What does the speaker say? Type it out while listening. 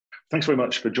Thanks very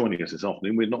much for joining us this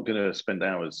afternoon. We're not going to spend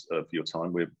hours of your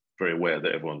time. We're very aware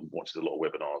that everyone watches a lot of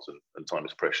webinars and time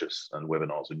is precious and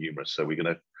webinars are numerous. So we're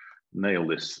going to nail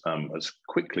this as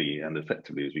quickly and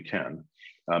effectively as we can.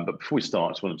 But before we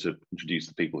start, I just wanted to introduce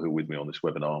the people who are with me on this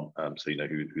webinar so you know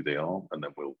who they are, and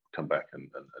then we'll come back and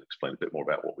explain a bit more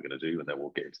about what we're going to do, and then we'll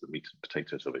get into the meat and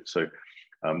potatoes of it. So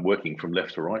working from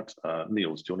left to right,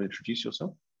 Niels, do you want to introduce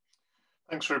yourself?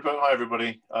 Thanks, Rupert. Hi,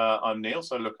 everybody. I'm Neil,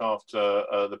 so I look after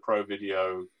the pro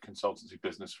video consultancy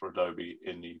business for Adobe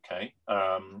in the UK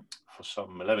for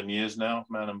some 11 years now,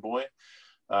 man and boy.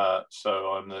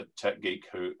 So I'm the tech geek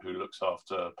who looks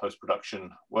after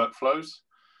post-production workflows.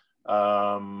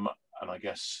 And I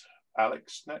guess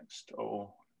Alex next,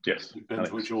 or yes,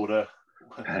 depends which order.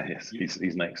 Yes,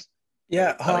 he's next.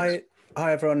 Yeah, Alex.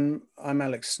 Hi everyone. I'm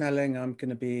Alex Snelling. I'm going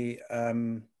to be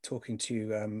talking to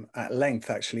you at length,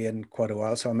 actually, in quite a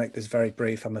while. So I'll make this very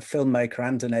brief. I'm a filmmaker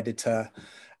and an editor,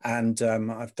 and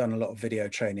I've done a lot of video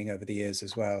training over the years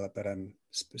as well. But I'm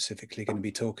specifically going to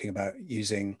be talking about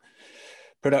using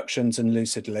Productions and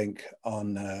LucidLink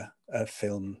on a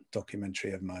film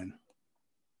documentary of mine.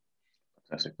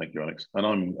 Fantastic, thank you, Alex. And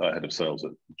I'm head of sales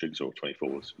at Jigsaw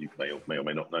 24, as you may or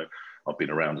may not know. I've been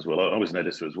around as well. I was an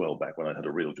editor as well back when I had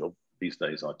a real job. These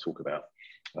days I talk about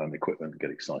equipment and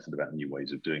get excited about new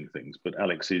ways of doing things. But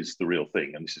Alex is the real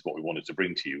thing, and this is what we wanted to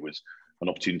bring to you, was an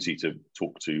opportunity to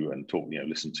talk to and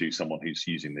listen to someone who's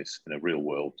using this in a real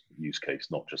world use case,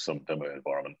 not just some demo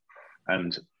environment,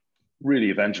 and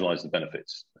really evangelize the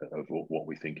benefits of what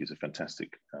we think is a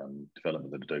fantastic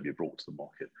development that Adobe have brought to the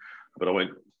market. But I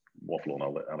won't waffle on.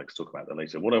 I'll let Alex talk about that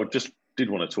later. What I just did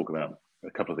want to talk about, a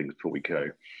couple of things before we go,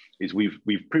 is we've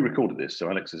pre-recorded this. So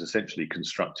Alex has essentially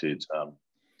constructed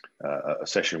a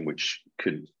session which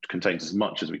contains as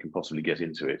much as we can possibly get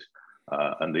into it.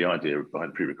 And the idea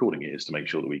behind pre-recording it is to make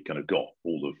sure that we kind of got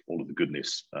all of the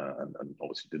goodness and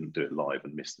obviously didn't do it live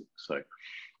and missed it. So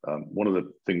one of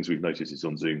the things we've noticed is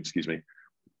on Zoom, excuse me,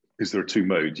 is there are two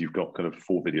modes. You've got kind of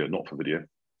for video, not for video.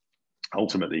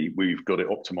 Ultimately, we've got it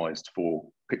optimized for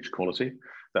picture quality.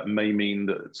 That may mean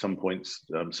that at some points,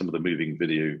 some of the moving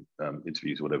video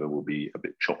interviews or whatever will be a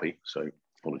bit choppy. So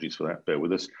apologies for that, bear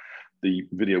with us. The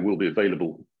video will be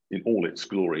available in all its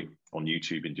glory on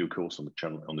YouTube in due course on the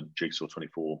channel, on the Jigsaw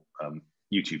 24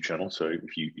 YouTube channel. So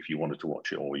if you wanted to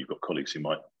watch it, or you've got colleagues who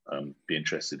might be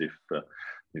interested, if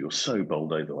you're so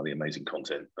bowled over by the amazing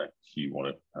content that you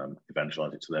want to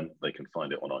evangelize it to them, they can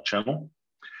find it on our channel.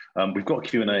 We've got a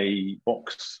Q&A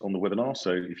box on the webinar,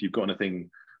 so if you've got anything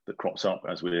that crops up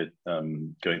as we're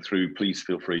going through, please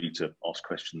feel free to ask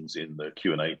questions in the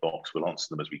Q&A box. We'll answer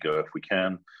them as we go if we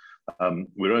can.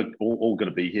 We're all going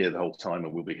to be here the whole time,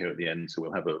 and we'll be here at the end, so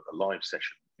we'll have a live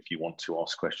session. If you want to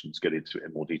ask questions, get into it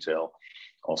in more detail,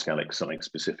 ask Alex something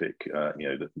specific,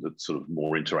 that's sort of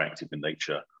more interactive in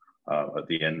nature. At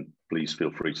the end, please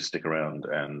feel free to stick around,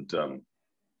 and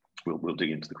we'll dig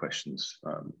into the questions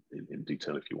in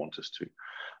detail if you want us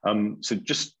to. So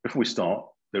just before we start,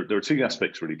 there are two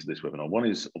aspects really to this webinar. One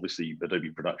is obviously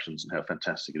Adobe Productions and how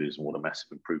fantastic it is and what a massive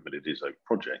improvement it is over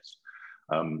projects.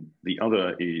 The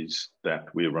other is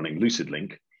that we're running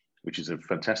LucidLink, which is a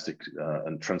fantastic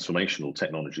and transformational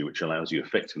technology which allows you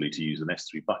effectively to use an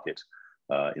S3 bucket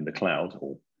in the cloud,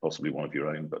 or possibly one of your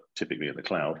own, but typically in the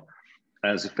cloud,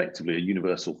 as effectively a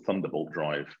universal Thunderbolt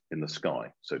drive in the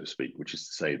sky, so to speak, which is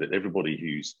to say that everybody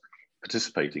who's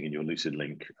participating in your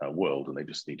LucidLink world, and they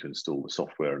just need to install the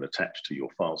software and attach to your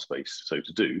file space, so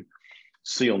to do,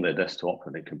 see on their desktop,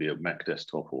 and it can be a Mac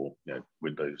desktop or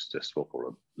Windows desktop or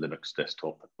a Linux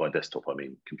desktop. By desktop, I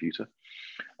mean computer.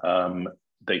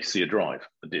 They see a drive,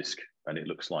 a disk, and it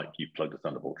looks like you've plugged a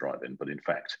Thunderbolt drive in, but in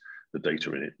fact, the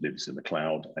data in it lives in the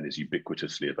cloud and is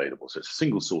ubiquitously available. So it's a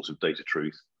single source of data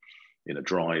truth in a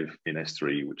drive in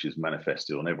S3, which is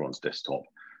manifested on everyone's desktop.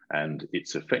 And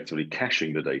it's effectively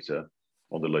caching the data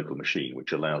on the local machine,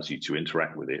 which allows you to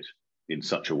interact with it in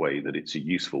such a way that it's a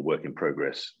useful work in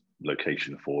progress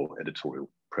location for editorial,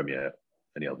 Premiere,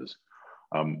 any others.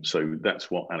 So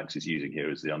that's what Alex is using here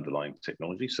as the underlying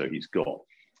technology. So he's got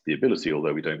the ability,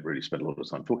 although we don't really spend a lot of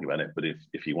time talking about it, but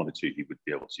if he wanted to, he would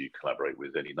be able to collaborate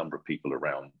with any number of people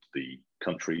around the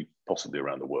country, possibly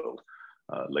around the world.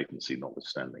 Latency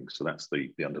notwithstanding. So that's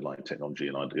the underlying technology,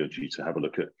 and I'd urge you to have a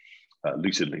look at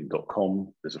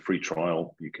lucidlink.com. There's a free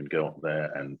trial. You can go up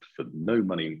there and for no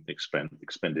money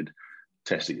expended,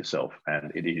 test it yourself,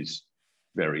 and it is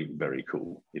very, very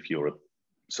cool. If you're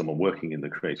someone working in the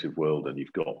creative world and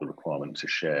you've got the requirement to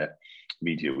share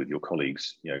media with your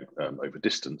colleagues, over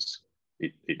distance,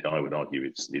 I would argue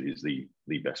it is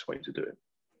the best way to do it.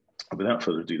 Without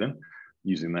further ado then,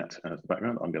 using that as the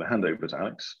background, I'm going to hand over to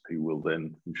Alex, who will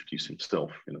then introduce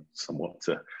himself in a somewhat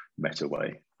meta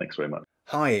way. Thanks very much.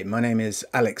 Hi, my name is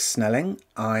Alex Snelling.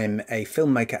 I'm a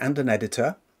filmmaker and an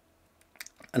editor,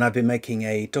 and I've been making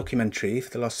a documentary for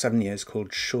the last 7 years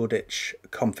called Shoreditch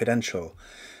Confidential.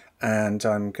 And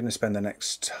I'm going to spend the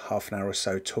next half an hour or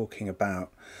so talking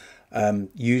about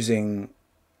using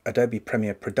Adobe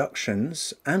Premiere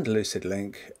Productions and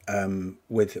LucidLink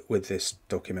with this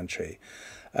documentary.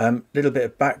 Little bit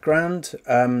of background.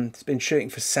 It's been shooting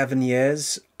for 7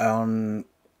 years on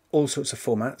all sorts of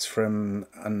formats, from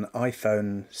an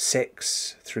iPhone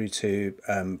 6 through to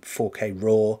 4K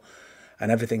RAW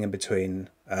and everything in between,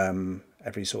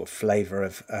 every sort of flavour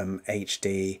of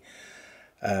HD,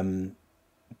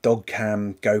 dog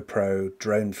cam, GoPro,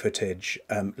 drone footage,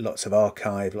 lots of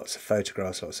archive, lots of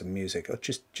photographs, lots of music, or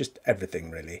just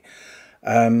everything really.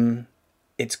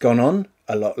 It's gone on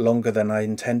a lot longer than I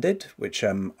intended, which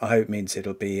I hope means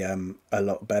it'll be a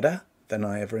lot better than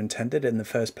I ever intended in the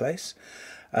first place.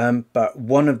 But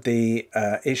one of the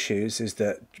issues is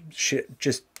that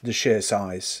just the sheer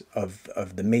size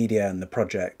of the media and the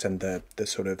project and the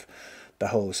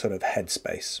whole sort of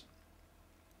headspace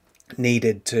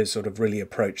needed to sort of really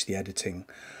approach the editing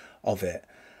of it.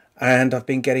 And I've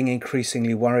been getting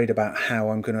increasingly worried about how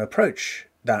I'm going to approach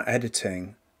that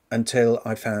editing until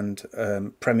I found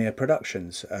Premiere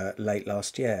Productions late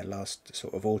last year, last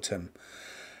sort of autumn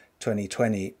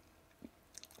 2020.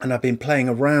 And I've been playing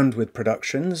around with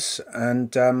Productions,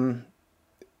 and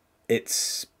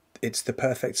it's the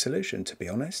perfect solution, to be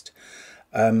honest.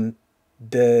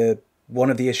 One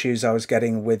of the issues I was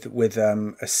getting with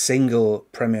a single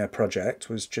Premiere project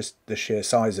was just the sheer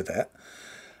size of it.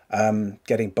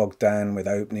 Getting bogged down with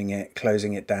opening it,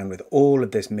 closing it down with all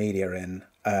of this media in.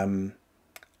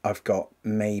 I've got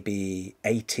maybe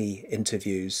 80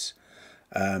 interviews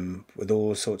with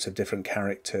all sorts of different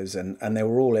characters, and they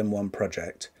were all in one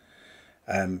project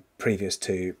previous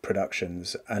to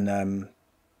Productions, and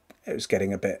it was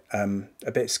getting a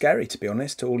bit scary, to be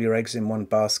honest. All your eggs in one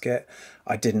basket.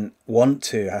 I didn't want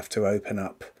to have to open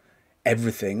up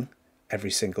everything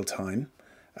every single time.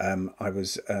 I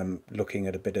was looking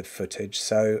at a bit of footage,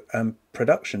 so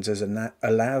Productions has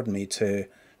allowed me to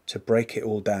break it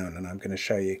all down, and I'm going to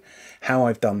show you how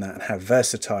I've done that and how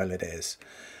versatile it is.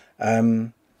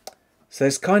 So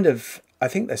there's I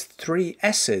think there's 3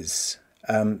 S's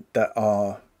that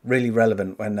are really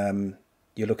relevant when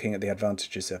you're looking at the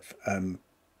advantages of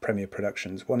Premiere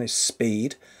Productions. One is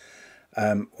speed,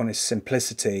 one is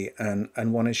simplicity,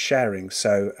 and one is sharing.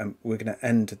 So we're going to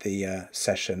end the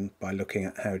session by looking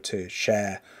at how to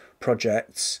share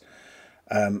projects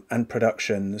and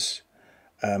productions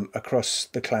across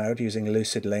the cloud using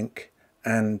LucidLink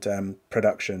and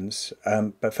Productions.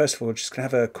 But first of all, we're just going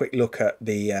to have a quick look at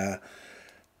the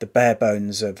bare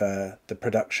bones of the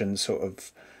production sort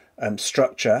of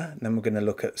structure, and then we're going to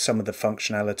look at some of the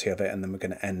functionality of it, and then we're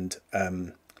going to end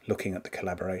looking at the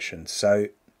collaboration. So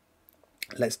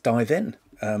let's dive in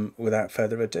without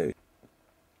further ado.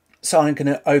 So I'm going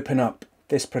to open up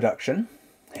this production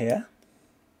here,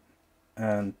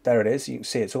 and there it is. You can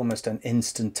see it's almost an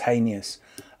instantaneous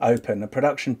open. A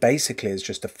production basically is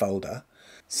just a folder.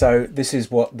 So this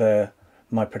is what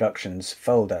my Productions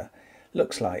folder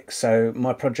looks like. So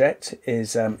my project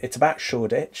is it's about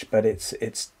Shoreditch, but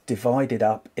it's divided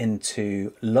up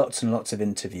into lots and lots of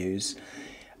interviews,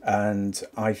 and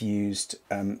I've used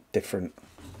different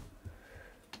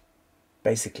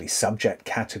basically subject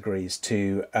categories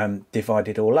to divide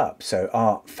it all up. So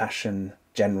art, fashion,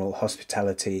 general,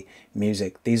 hospitality,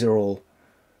 music, these are all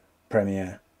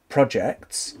Premiere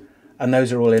projects, and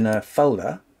those are all in a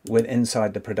folder with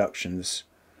inside the Productions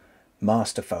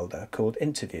master folder called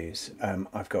interviews.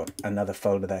 I've got another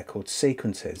folder there called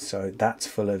sequences, so that's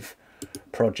full of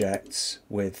projects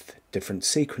with different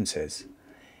sequences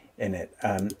in it.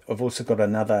 I've also got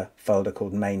another folder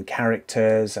called main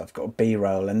characters. I've got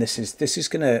B-roll, and this is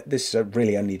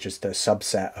really only just a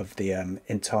subset of the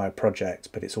entire project,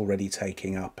 but it's already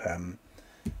taking up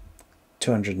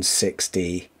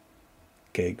 260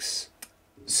 gigs.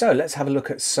 So let's have a look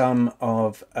at some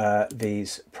of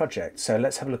these projects. So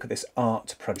let's have a look at this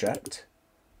art project.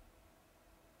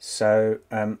 So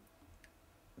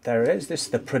there it is. This is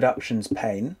the Productions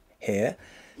pane here.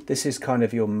 This is kind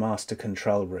of your master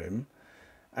control room,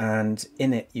 and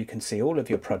in it you can see all of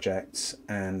your projects,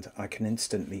 and I can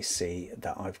instantly see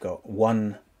that I've got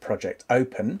one project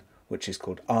open, which is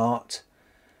called art.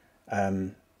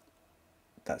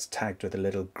 That's tagged with a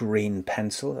little green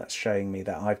pencil. That's showing me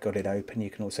that I've got it open.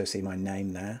 You can also see my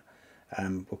name there.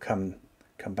 We'll come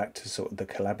come back to sort of the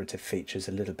collaborative features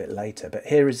a little bit later. But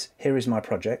here is my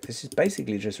project. This is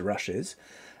basically just rushes,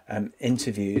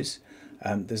 interviews.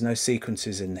 There's no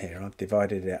sequences in here. I've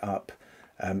divided it up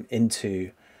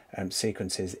into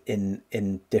sequences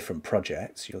in different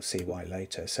projects. You'll see why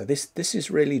later. So this is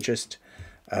really just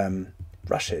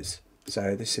rushes.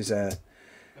 So this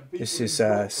is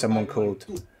someone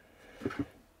called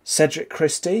Cedric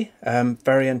Christie,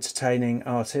 very entertaining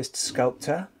artist,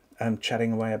 sculptor,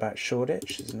 chatting away about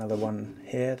Shoreditch. There's another one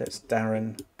here, that's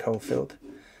Darren Coalfield.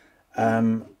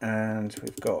 And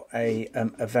we've got a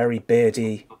very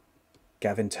beardy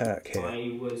Gavin Turk here.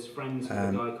 I was friends with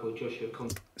a guy called Joshua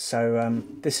So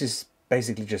this is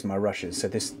basically just my rushes. So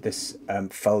this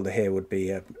folder here would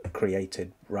be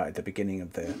created right at the beginning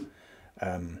of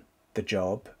the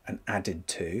job and added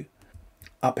to.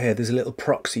 Up here there's a little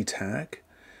proxy tag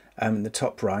in the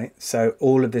top right. So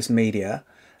all of this media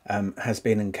has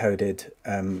been encoded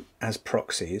as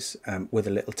proxies with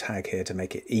a little tag here to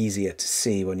make it easier to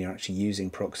see when you're actually using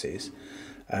proxies.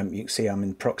 You can see I'm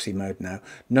in proxy mode now.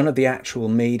 None of the actual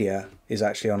media is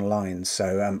actually online,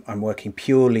 so I'm working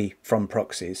purely from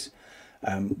proxies,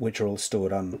 which are all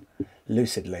stored on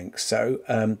LucidLink. So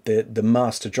the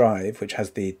master drive, which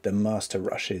has the master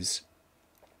rushes,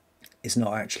 is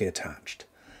not actually attached.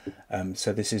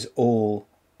 So this is all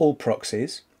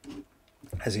proxies.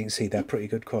 As you can see, they're pretty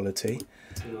good quality,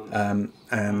 and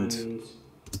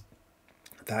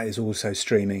that is also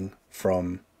streaming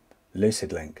from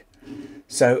LucidLink.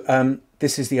 So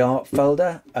this is the art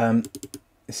folder.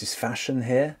 This is fashion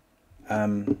here.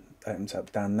 Opens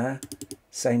up down there.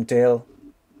 Same deal.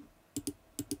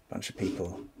 Bunch of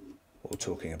people all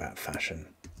talking about fashion,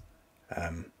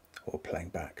 or playing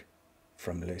back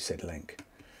from LucidLink.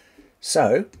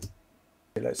 So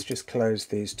let's just close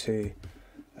these two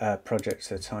projects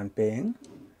for the time being.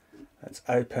 Let's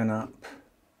open up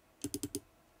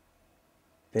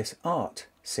this art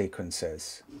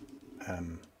sequences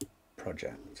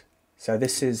project. So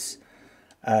this is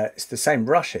it's the same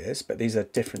rushes, but these are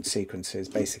different sequences,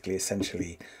 basically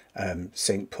essentially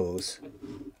sync pulls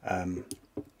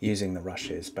using the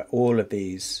rushes, but all of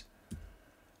these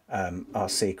are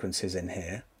sequences in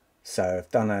here. So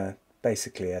I've done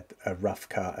basically a rough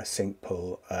cut, a sync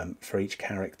pull for each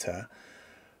character,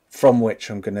 from which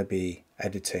I'm going to be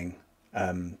editing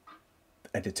the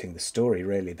story,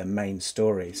 really, the main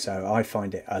story. So I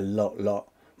find it a lot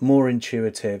more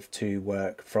intuitive to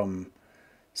work from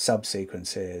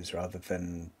sub-sequences rather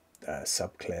than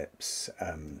sub-clips,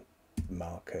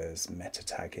 markers, meta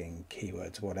tagging,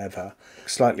 keywords, whatever.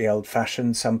 Slightly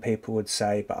old-fashioned, some people would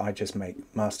say, but I just make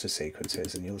master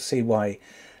sequences, and you'll see why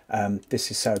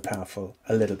this is so powerful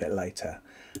a little bit later.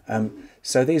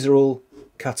 So these are all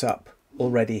cut up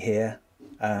already here.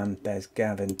 There's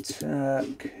Gavin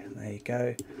Turk, there you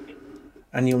go.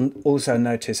 And you'll also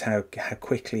notice how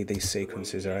quickly these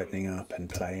sequences are opening up and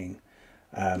playing.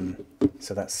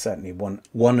 So that's certainly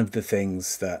one of the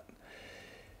things that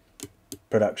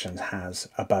Productions has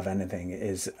above anything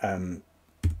is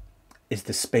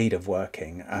the speed of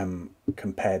working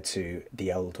compared to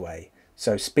the old way.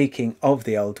 So speaking of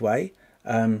the old way,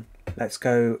 let's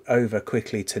go over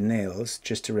quickly to Neil's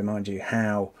just to remind you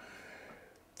how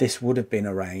this would have been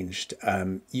arranged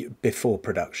before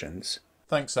Productions.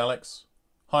 Thanks, Alex.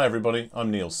 Hi everybody,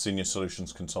 I'm Neil, Senior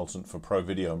Solutions Consultant for Pro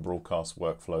Video and Broadcast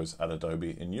Workflows at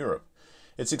Adobe in Europe.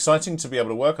 It's exciting to be able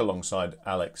to work alongside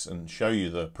Alex and show you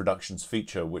the Productions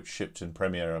feature which shipped in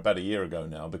Premiere about a year ago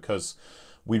now, because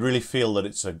we really feel that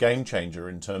it's a game changer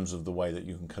in terms of the way that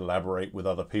you can collaborate with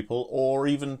other people, or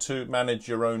even to manage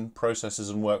your own processes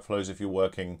and workflows if you're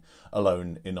working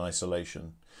alone in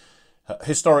isolation.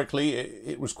 Historically,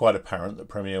 it was quite apparent that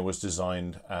Premiere was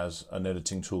designed as an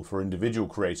editing tool for individual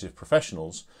creative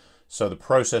professionals, so the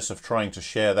process of trying to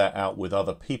share that out with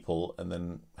other people and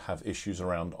then have issues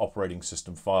around operating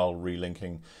system file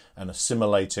relinking and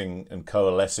assimilating and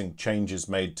coalescing changes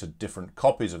made to different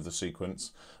copies of the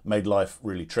sequence made life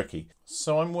really tricky.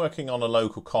 So I'm working on a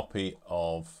local copy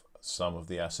of some of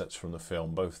the assets from the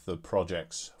film, both the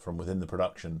projects from within the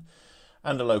production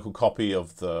and a local copy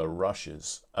of the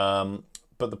rushes. But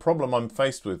the problem I'm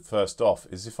faced with first off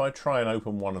is if I try and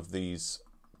open one of these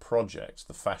projects,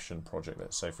 the fashion project,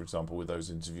 let's say, for example, with those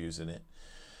interviews in it,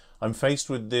 I'm faced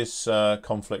with this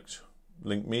conflict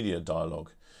link media dialog.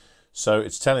 So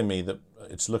it's telling me that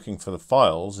it's looking for the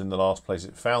files in the last place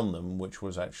it found them, which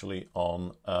was actually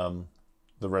on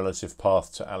the relative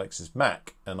path to Alex's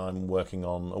Mac, and I'm working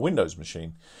on a Windows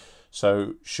machine.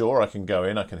 So sure, I can go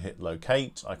in, I can hit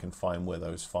locate, I can find where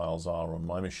those files are on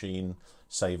my machine,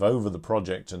 save over the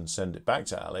project and send it back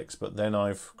to Alex, but then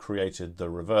I've created the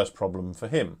reverse problem for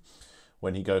him,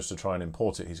 when he goes to try and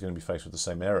import it, he's going to be faced with the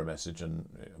same error message, and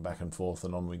back and forth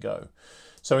and on we go.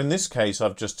 So in this case,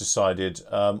 I've just decided,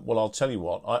 well, I'll tell you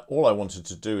what, all I wanted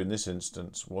to do in this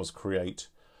instance was create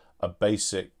a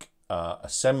basic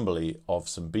assembly of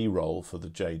some B-roll for the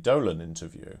Jay Dolan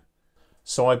interview.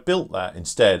 So I built that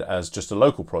instead as just a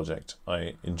local project.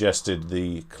 I ingested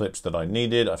the clips that I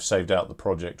needed. I've saved out the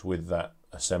project with that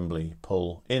assembly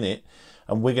pull in it.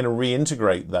 And we're going to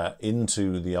reintegrate that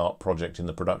into the art project in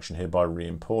the production here by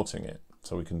re-importing it.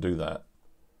 So we can do that.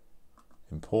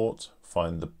 Import,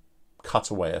 find the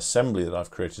cutaway assembly that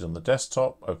I've created on the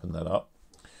desktop, open that up.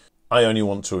 I only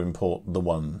want to import the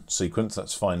one sequence,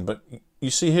 that's fine. But you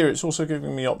see here, it's also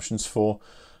giving me options for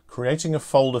creating a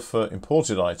folder for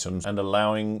imported items and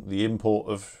allowing the import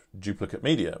of duplicate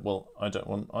media. Well, I don't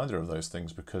want either of those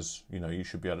things because, you know, you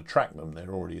should be able to track them.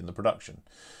 They're already in the production.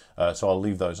 So I'll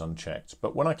leave those unchecked.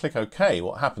 But when I click OK,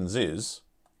 what happens is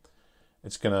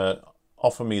it's going to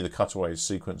offer me the cutaway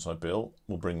sequence I built.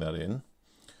 We'll bring that in.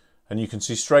 And you can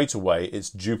see straight away it's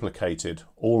duplicated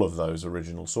all of those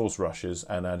original source rushes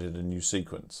and added a new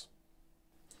sequence.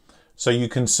 So you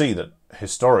can see that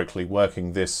historically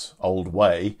working this old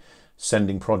way,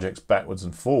 sending projects backwards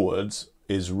and forwards,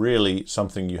 is really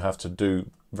something you have to do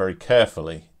very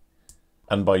carefully.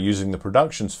 And by using the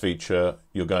productions feature,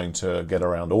 you're going to get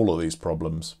around all of these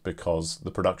problems because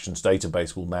the productions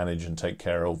database will manage and take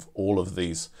care of all of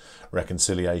these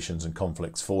reconciliations and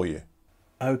conflicts for you.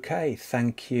 Okay,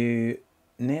 thank you,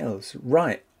 Niels.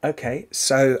 Right, okay,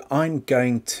 so I'm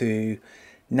going to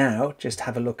now just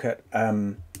have a look at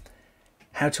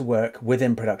how to work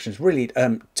within Productions, really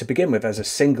to begin with as a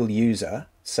single user.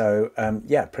 So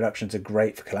yeah, Productions are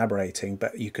great for collaborating,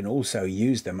 but you can also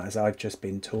use them, as I've just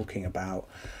been talking about,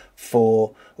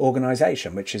 for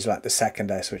organisation, which is like the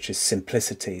second S, which is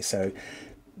simplicity. So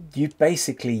you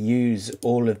basically use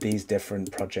all of these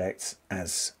different projects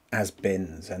as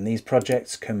bins, and these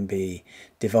projects can be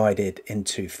divided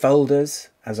into folders,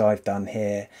 as I've done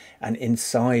here, and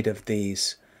inside of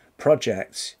these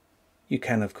projects you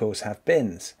can of course have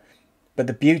bins. But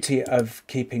the beauty of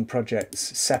keeping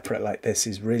projects separate like this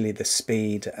is really the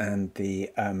speed and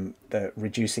the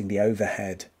reducing the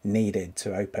overhead needed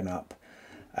to open up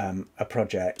a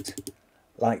project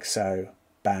like so.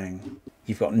 Bang,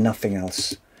 you've got nothing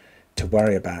else to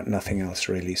worry about, nothing else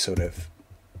really sort of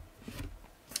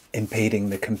impeding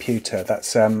the computer.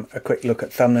 That's a quick look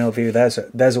at thumbnail view.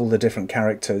 There's all the different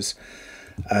characters.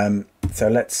 So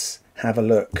let's have a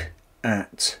look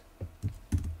at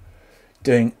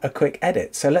doing a quick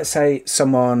edit. So let's say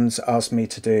someone's asked me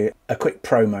to do a quick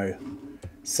promo.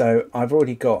 So I've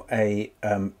already got a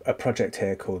project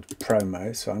here called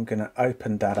promo. So I'm going to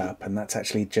open that up, and that's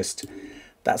actually just,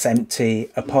 that's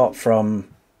empty apart from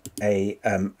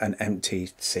an empty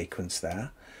sequence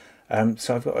there.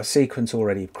 So I've got a sequence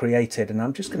already created, and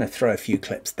I'm just going to throw a few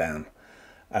clips down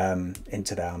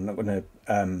into there. I'm not going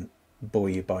to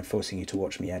bore you by forcing you to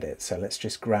watch me edit. So let's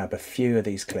just grab a few of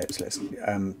these clips. Let's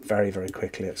very, very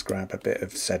quickly, let's grab a bit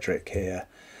of Cedric here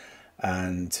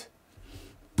and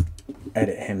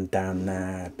edit him down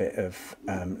there. A bit of,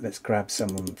 let's grab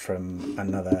someone from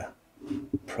another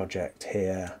project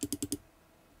here.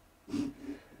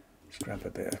 Let's grab a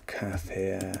bit of Kath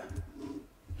here.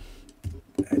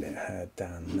 Edit her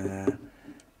down there.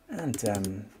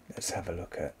 And let's have a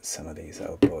look at some of these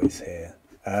old boys here.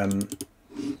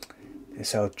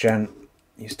 This old gent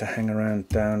used to hang around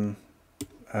down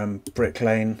Brick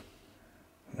Lane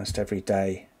almost every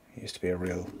day. He used to be a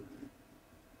real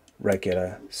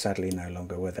regular, sadly no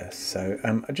longer with us. So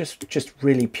I'm just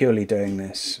really purely doing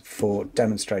this for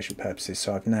demonstration purposes.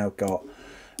 So I've now got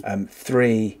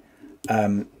three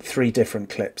different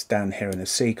clips down here in a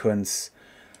sequence,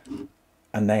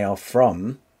 and they are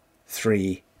from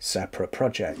three separate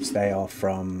projects. They are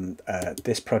from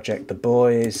this project, The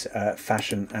Boys,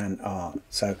 Fashion and Art.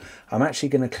 So I'm actually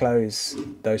going to close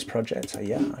those projects. So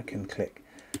yeah, I can click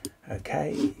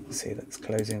OK. You can see that's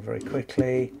closing very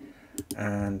quickly.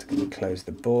 And I'm going to close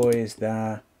The Boys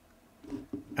there.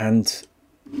 And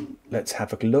let's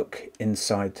have a look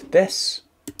inside this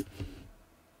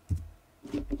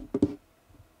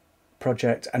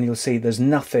project, and you'll see there's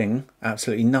nothing,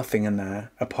 absolutely nothing in there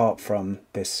apart from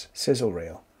this sizzle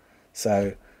reel.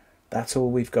 So that's all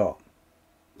we've got.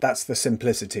 That's the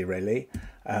simplicity, really.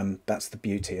 That's the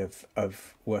beauty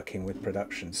of working with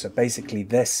production. So basically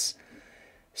this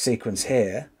sequence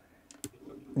here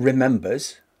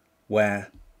remembers where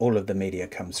all of the media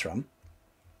comes from,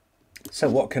 So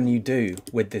what can you do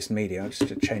with this media? I'll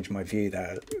just change my view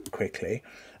there quickly.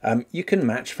 You can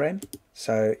match frame.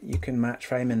 So you can match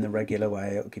frame in the regular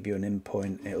way. It'll give you an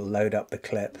endpoint. It'll load up the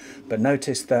clip. But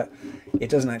notice that it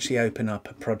doesn't actually open up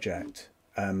a project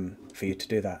for you to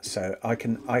do that. So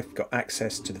I've got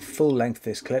access to the full length of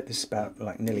this clip. This is about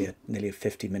like nearly a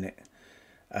 50-minute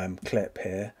clip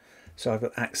here. So I've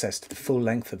got access to the full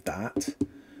length of that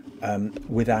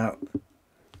without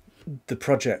the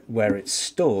project where it's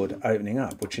stored opening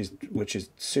up, which is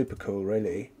super cool,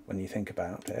 really, when you think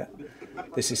about it.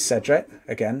 This is Cedric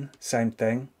again, same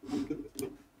thing.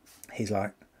 He's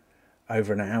like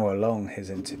over an hour long, his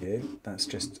interview. That's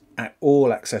just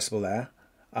all accessible there,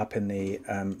 up in the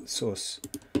source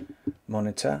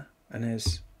monitor. And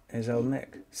here's old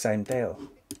Nick, same deal.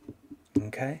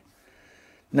 Okay.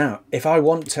 Now, if I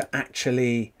want to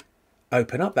actually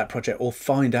open up that project or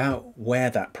find out where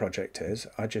that project is,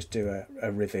 I just do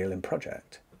a reveal in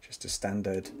project, just a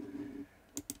standard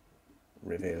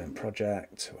reveal in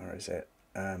project. Where is it?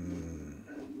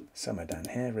 Somewhere down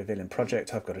here, reveal in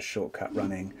project. I've got a shortcut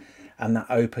running, and that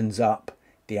opens up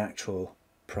the actual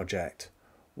project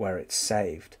where it's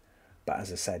saved. But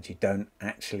as I said, you don't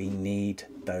actually need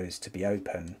those to be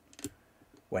open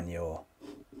when you're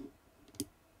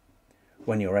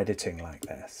editing like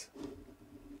this.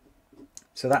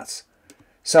 So that's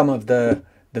some of the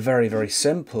very, very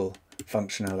simple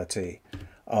functionality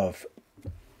of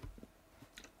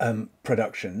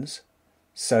Productions.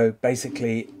 So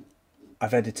basically,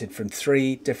 I've edited from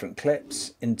 3 different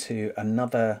clips into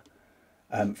another,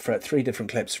 for 3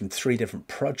 different clips from 3 different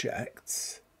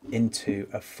projects into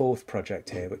a 4th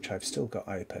project here, which I've still got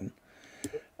open.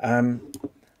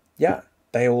 Yeah,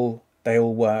 they all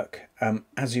work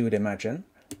as you would imagine.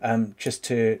 Just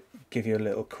to give you a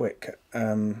little quick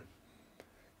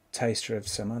taster of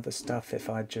some other stuff, if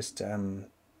I just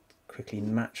quickly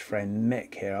match frame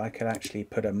Mick here, I could actually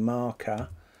put a marker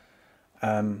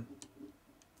on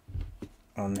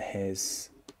his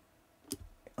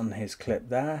clip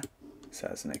there. So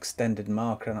that's an extended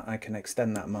marker, and I can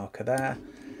extend that marker there.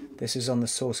 This is on the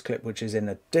source clip, which is in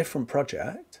a different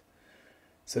project.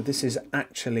 So this is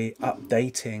actually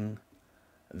updating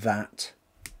that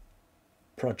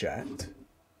project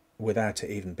without it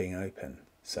even being open.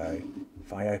 So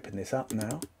if I open this up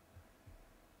now,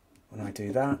 when I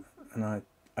do that and I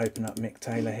open up Mick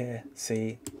Taylor here,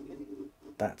 see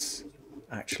that's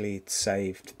actually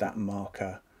saved that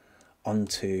marker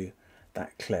onto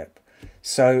that clip.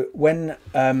 So when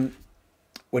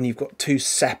you've got 2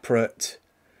 separate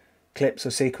clips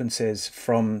or sequences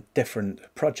from different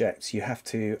projects, you have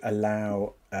to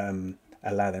allow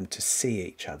them to see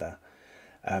each other.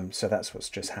 So that's what's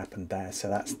just happened there. So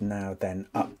that's now then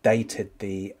updated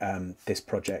the this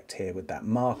project here with that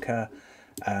marker,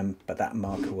 but that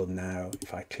marker will now,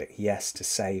 if I click yes to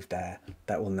save there,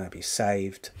 that will now be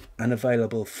saved and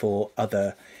available for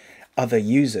other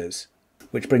users,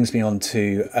 which brings me on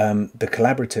to the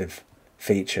collaborative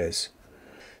features.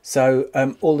 So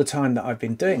all the time that I've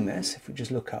been doing this, if we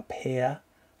just look up here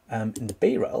in the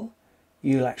B-roll,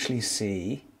 you'll actually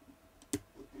see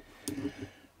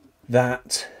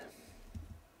that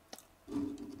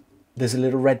there's a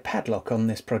little red padlock on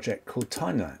this project called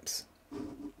Timelapse,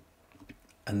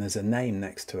 and there's a name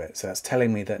next to it. So that's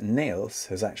telling me that Niels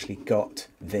has actually got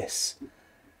this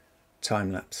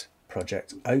Timelapse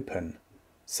project open.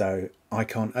 So I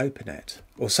can't open it,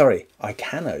 or sorry, I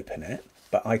can open it,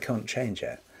 but I can't change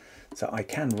it. So I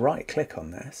can right click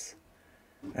on this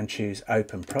and choose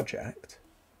open project,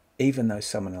 even though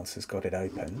someone else has got it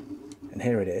open. And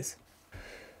here it is.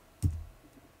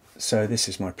 So this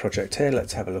is my project here.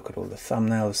 Let's have a look at all the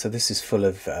thumbnails. So this is full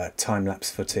of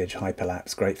time-lapse footage,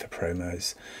 hyperlapse, great for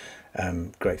promos,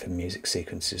 great for music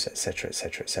sequences, etc,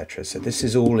 etc, etc. So this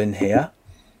is all in here.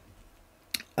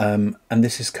 And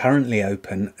this is currently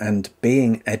open and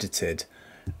being edited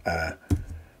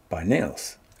by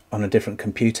Niels on a different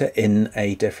computer in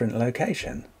a different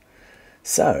location.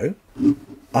 So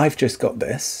I've just got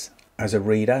this as a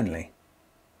read only.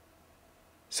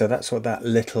 So that's what that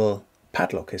little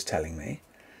padlock is telling me.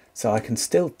 So I can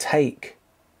still take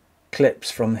clips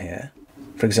from here.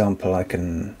 For example, I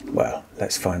can, well,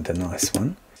 let's find the nice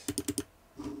one.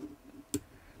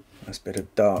 Nice bit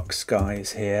of dark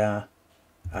skies here.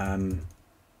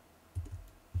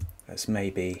 Let's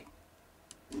maybe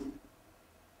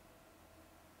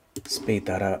speed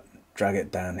that up, drag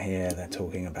it down here. They're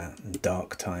talking about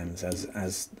dark times, as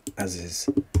is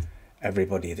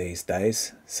everybody these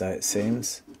days, so it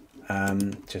seems.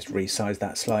 Just resize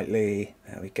that slightly.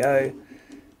 There we go.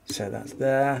 So that's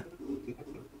there.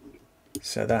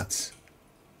 So that's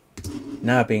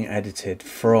now being edited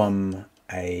from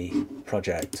a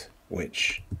project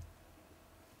which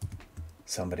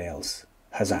somebody else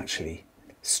has actually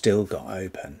still got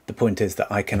open. The point is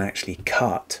that I can actually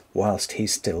cut whilst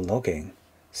he's still logging.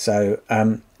 So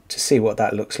to see what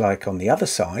that looks like on the other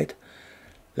side,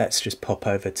 let's just pop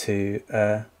over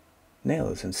to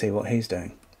Niels and see what he's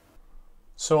doing.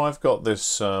 So I've got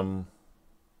this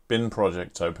bin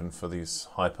project open for these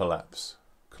hyperlapse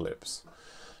clips.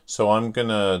 So I'm going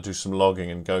to do some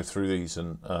logging and go through these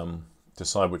and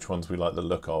decide which ones we like the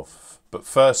look of. But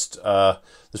first, there's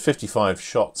 55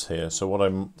 shots here, so what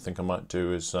I think I might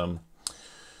do is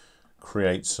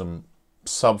create some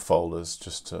subfolders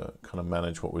just to kind of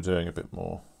manage what we're doing a bit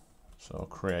more. So I'll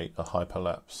create a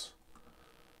hyperlapse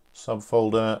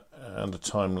subfolder and a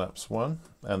time-lapse one,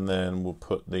 and then we'll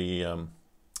put the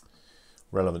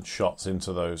relevant shots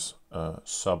into those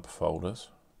subfolders.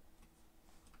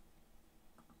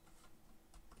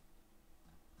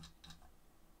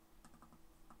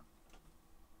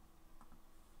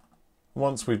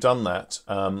 Once we've done that,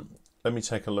 let me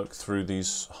take a look through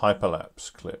these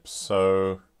hyperlapse clips. So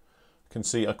you can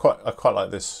see I quite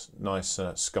like this nice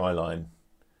skyline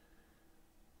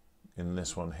in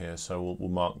this one here, so we'll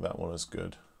mark that one as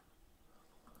good.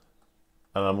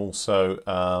 And I'm also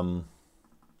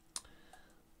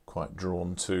quite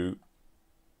drawn to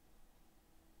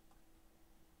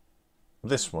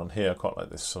this one here. I quite like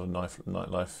this sort of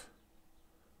nightlife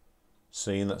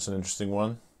scene. That's an interesting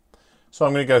one. So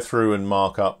I'm going to go through and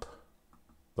mark up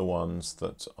the ones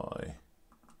that I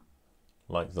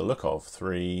like the look of.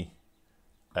 3,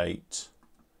 8,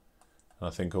 and I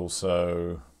think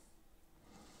also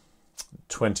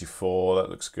 24, that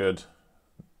looks good.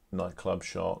 Nightclub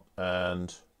shot,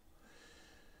 and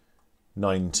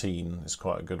 19 is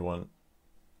quite a good one.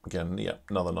 Again, yeah,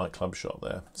 another nightclub shot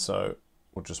there. So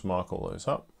we'll just mark all those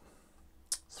up.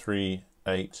 3,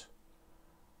 8,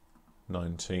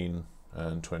 19,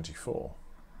 and 24.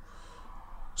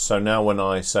 So now when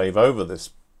I save over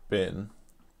this bin,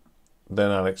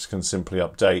 then Alex can simply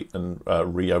update and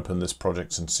reopen this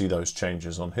project and see those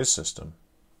changes on his system.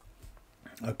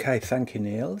 Okay, thank you,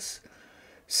 Niels.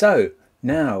 So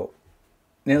now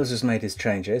Niels has made his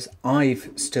changes.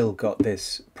 I've still got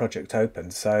this project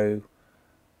open. So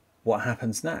what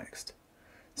happens next?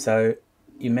 So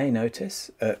you may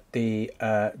notice at the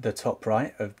top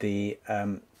right of the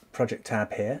project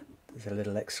tab here, there's a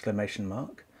little exclamation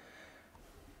mark.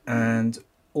 And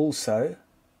also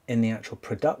in the actual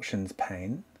productions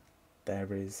pane, there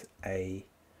is a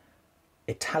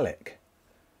italic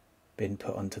been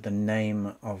put onto the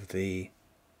name of the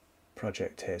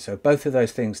project here. So both of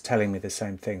those things telling me the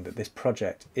same thing, that this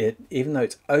project, even though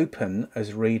it's open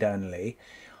as read only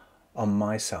on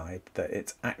my side, that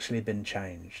it's actually been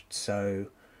changed. So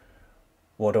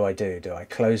what do? Do I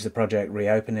close the project,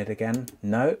 reopen it again?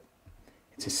 No,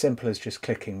 it's as simple as just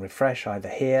clicking refresh either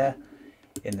here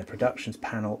in the productions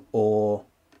panel or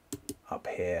up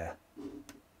here,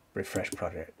 refresh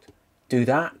project. Do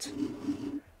that,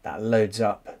 that loads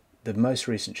up the most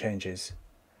recent changes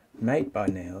made by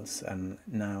Niels, and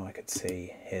now I could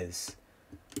see his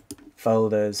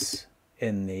folders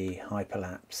in the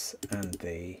hyperlapse and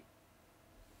the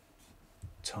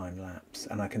time lapse,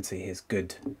 and I can see his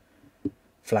good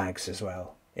flags as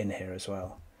well in here as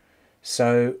well.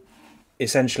 So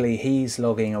essentially he's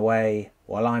logging away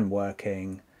while I'm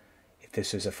working. If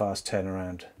this was a fast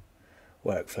turnaround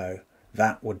workflow,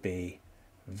 that would be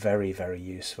very, very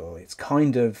useful. It's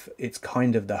kind of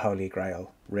the holy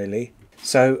grail, really.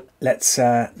 So let's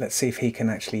see if he can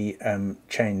actually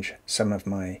change some of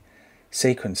my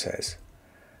sequences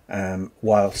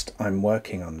whilst I'm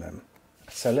working on them.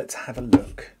 So let's have a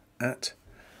look at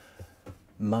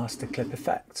master clip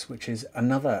effects, which is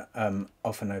another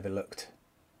often overlooked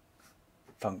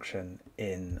function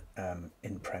in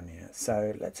Premiere.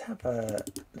 So let's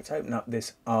open up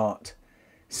this art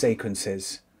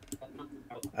sequences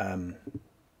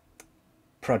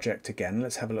project again.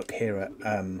 Let's have a look here at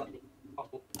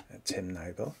Tim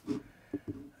Noble.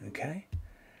 Okay,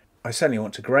 I certainly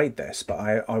want to grade this, but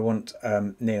I want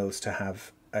Niels to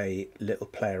have a little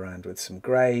play around with some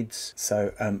grades.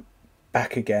 So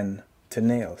back again to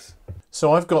Niels.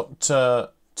 So I've got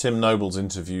Tim Noble's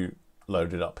interview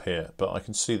loaded up here, but I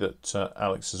can see that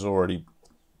Alex has already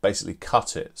basically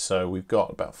cut it. So we've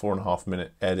got about 4.5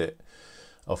 minute edit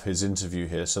of his interview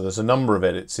here. So there's a number of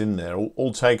edits in there,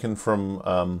 all taken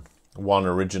from one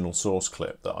original source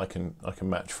clip that I can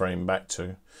match frame back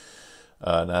to.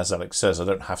 And as Alex says, I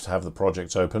don't have to have the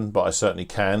project open, but I certainly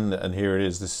can. And here it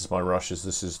is. This is my rushes.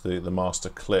 This is the master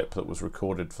clip that was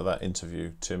recorded for that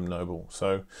interview, Tim Noble.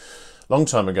 So a long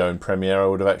time ago in Premiere, I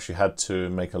would have actually had to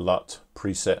make a LUT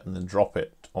preset and then drop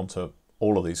it onto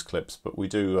all of these clips, but we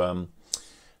do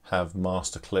have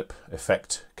master clip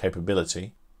effect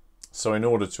capability. So in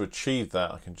order to achieve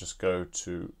that, I can just go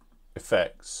to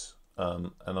effects,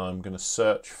 and I'm going to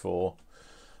search for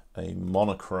a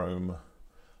monochrome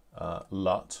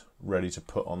LUT ready to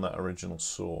put on that original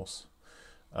source.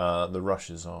 The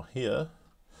rushes are here,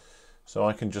 so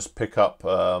I can just pick up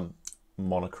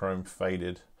monochrome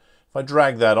faded. If I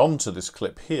drag that onto this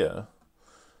clip here,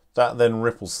 that then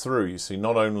ripples through, you see,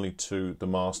 not only to the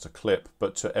master clip,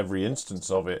 but to every instance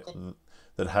of it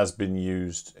that has been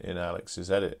used in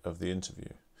Alex's edit of the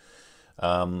interview.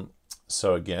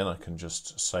 So again, I can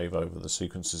just save over the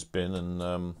sequences bin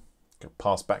and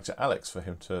pass back to Alex for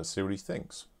him to see what he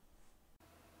thinks.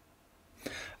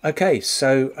 Okay,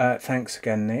 so thanks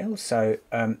again, Neil. So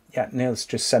yeah, Neil's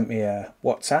just sent me a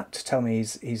WhatsApp to tell me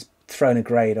he's thrown a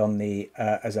grade on the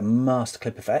as a master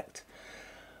clip effect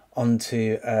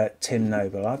onto Tim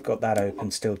Noble. I've got that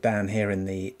open still down here in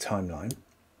the timeline,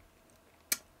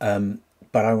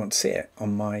 but I want to see it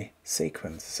on my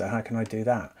sequence. So how can I do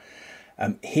that?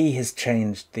 He has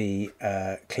changed the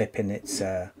clip in its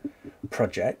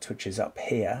project, which is up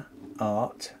here,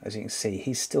 art. As you can see,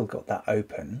 he's still got that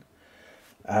open.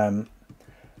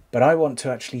 But I want to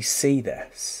actually see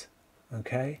this,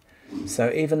 okay?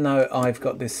 So even though I've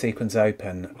got this sequence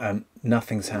open,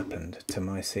 nothing's happened to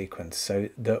my sequence. So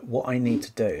what I need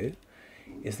to do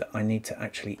is that I need to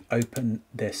actually open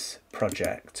this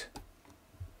project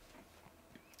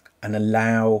and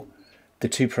allow the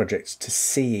two projects to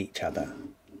see each other.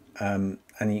 And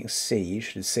you can see, you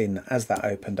should have seen that as that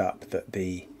opened up, that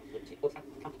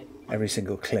every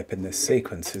single clip in this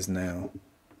sequence is now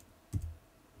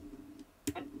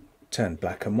turned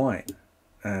black and white.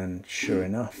 And sure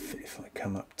enough, if I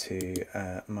come up to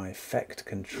my effect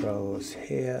controls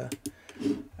here,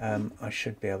 I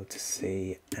should be able to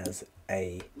see as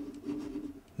a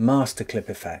master clip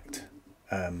effect.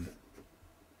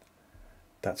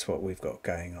 That's what we've got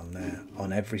going on there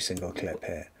on every single clip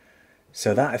here.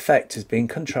 So that effect is being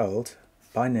controlled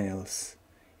by Niels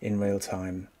in real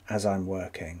time as I'm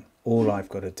working. All I've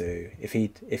got to do, if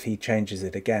he changes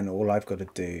it again, all I've got to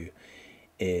do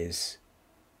is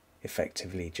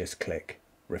effectively just click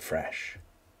refresh.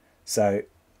 So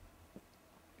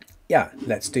yeah,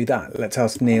 let's do that. Let's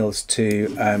ask Niels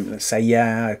to let's say,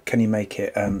 yeah, can you make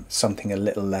it something a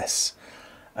little less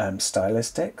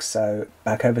stylistic? So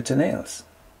back over to Niels.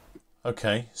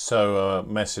 Okay, so a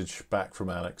message back from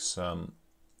Alex.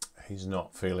 He's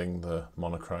not feeling the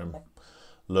monochrome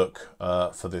look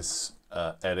for this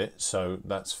edit, so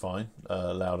that's fine,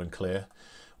 loud and clear.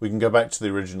 We can go back to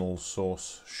the original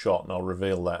source shot, and I'll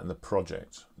reveal that in the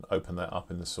project, open that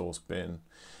up in the source bin.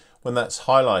 When that's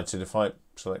highlighted, if I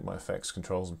select my effects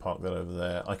controls and park that over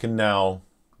there, I can now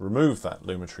remove that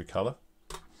lumetri color.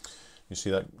 You see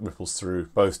that ripples through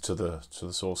both to the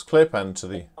source clip and to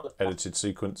the edited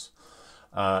sequence.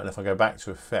 And if I go back to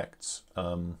effects,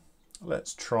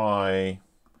 let's try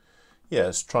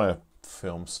a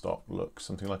film stock look,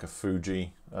 something like a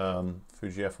Fuji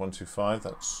F125.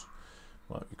 That's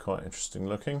might be quite interesting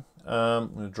looking.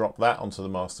 I'm going to drop that onto the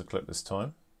master clip this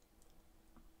time.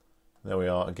 There we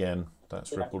are again,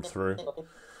 that's rippled through.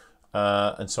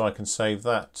 And so I can save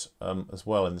that as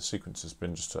well in the sequences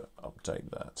bin just to update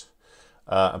that.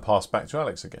 And pass back to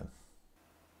Alex again.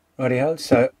 Rightio,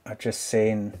 so I've just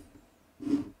seen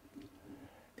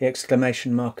the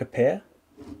exclamation mark appear.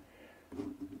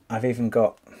 I've even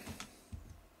got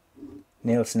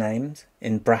Neil's names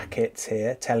in brackets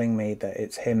here telling me that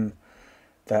it's him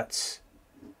that's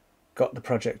got the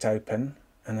project open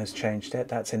and has changed it.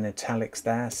 That's in italics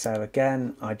there. So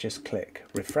again, I just click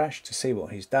refresh to see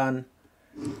what he's done,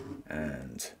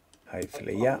 and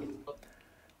hopefully, yeah,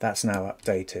 that's now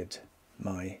updated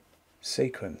my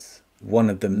sequence. One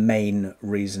of the main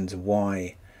reasons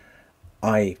why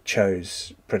I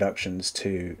chose Productions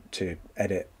to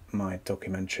edit my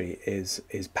documentary is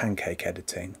pancake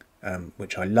editing,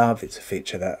 which I love. It's a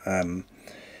feature that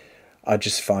I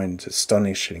just find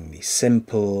astonishingly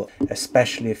simple,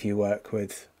 especially if you work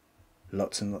with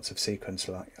lots and lots of sequence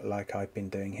like I've been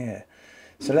doing here.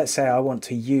 So let's say I want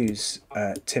to use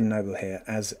Tim Noble here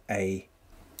as a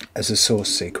source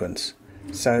sequence.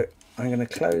 So I'm going to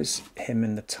close him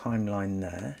in the timeline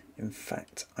there. In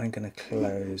fact, I'm going to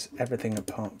close everything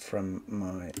apart from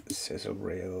my sizzle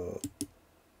reel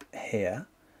here.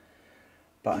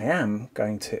 But I am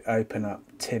going to open up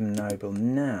Tim Noble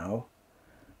now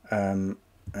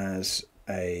as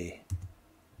a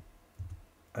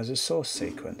source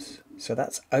sequence. So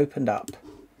that's opened up.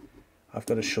 I've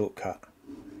got a shortcut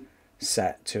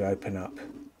set to open up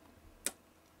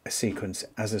a a sequence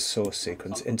as a source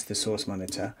sequence into the source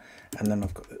monitor, and then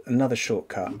I've got another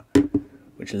shortcut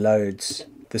which loads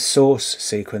the source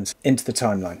sequence into the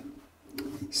timeline.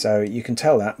 So you can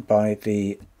tell that by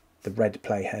the red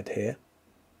playhead here.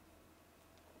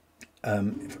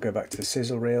 If I go back to the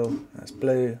sizzle reel, that's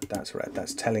blue, that's red.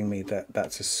 That's telling me that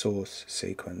that's a source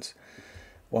sequence.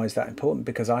 Why is that important?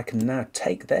 Because I can now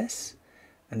take this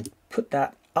and put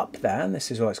that up there, and this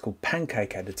is why it's called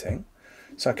pancake editing.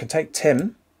 So I can take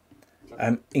Tim,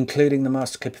 including the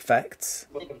master clip effects,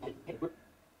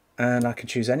 and I can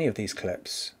choose any of these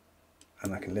clips,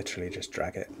 and I can literally just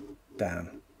drag it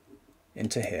down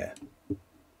into here,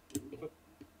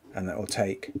 and that will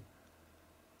take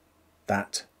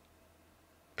that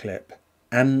clip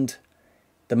and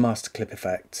the master clip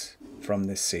effects from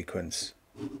this sequence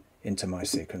into my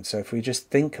sequence. So if we just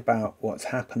think about what's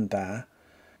happened there,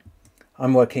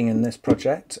 I'm working in this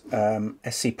project,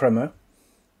 SC Promo,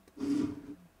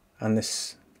 and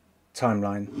this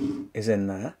timeline is in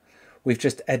there. We've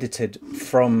just edited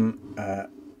from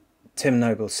Tim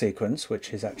Noble's sequence,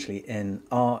 which is actually in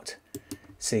Art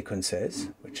Sequences,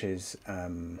 which is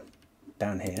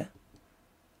down here.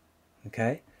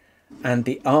 Okay. And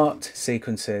the art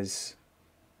sequences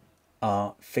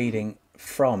are feeding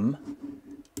from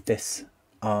this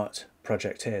art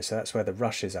project here. So that's where the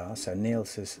rushes are. So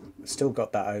Neil's has still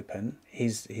got that open.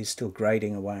 He's still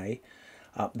grading away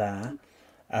up there,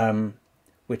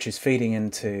 which is feeding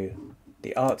into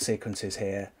the art sequences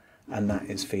here, and that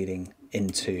is feeding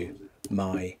into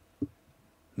my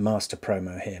master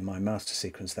promo here, my master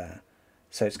sequence there.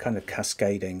 So it's kind of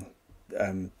cascading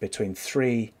between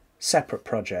three separate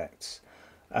projects,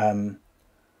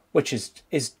 which is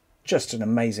just an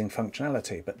amazing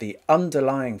functionality. But the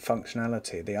underlying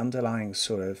functionality, the underlying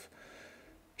sort of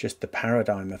just the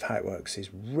paradigm of how it works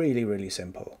is really, really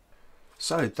simple.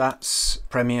 So that's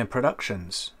Premiere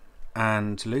Productions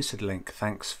and LucidLink.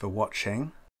 Thanks for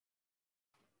watching.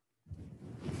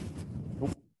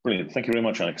 Brilliant. Thank you very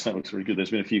much, Alex. That looks really good. There's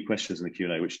been a few questions in the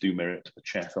Q&A which do merit a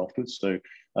chat afterwards. So,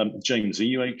 James, are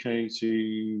you okay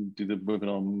to do the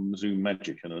webinar Zoom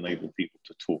magic and enable people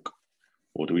to talk?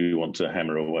 Or do we want to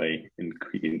hammer away in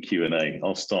Q&A?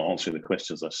 I'll start answering the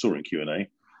questions I saw in Q&A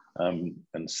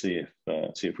and see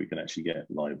if we can actually get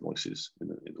live voices in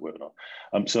the webinar.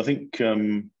 So I think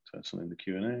something in the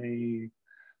Q&A.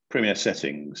 Premiere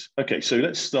settings. Okay, so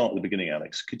let's start at the beginning,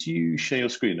 Alex. Could you share your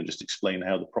screen and just explain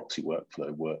how the proxy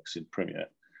workflow works in Premiere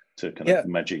to kind of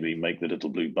magically make the little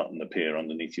blue button appear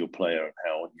underneath your player, and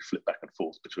how you flip back and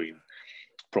forth between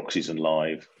proxies and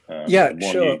live?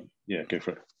 Sure. Go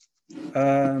for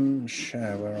it.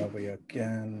 Share, where are we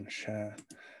again? Share.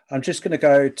 I'm just going to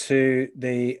go to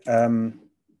the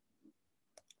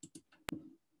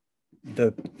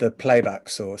playback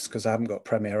source because I haven't got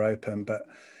Premiere open, but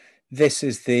this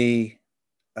is the,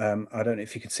 I don't know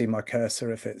if you can see my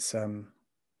cursor, if it's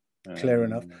clear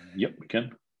enough. Yep, we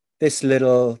can. This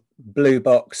little blue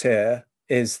box here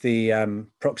is the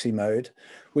proxy mode,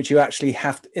 which you actually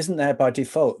have to, isn't there by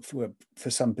default for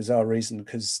some bizarre reason,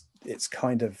 because it's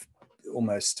kind of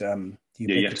almost you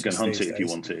have to go and hunt it if you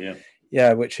want it,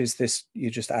 yeah, which is this, you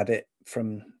just add it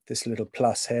from this little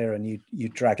plus here and you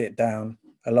drag it down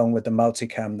along with the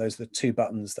multicam. Those are the two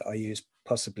buttons that I use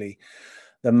possibly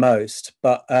the most.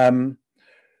 But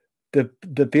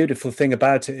the beautiful thing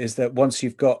about it is that once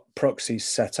you've got proxies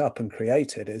set up and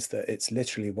created, is that it's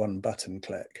literally one button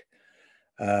click.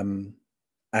 And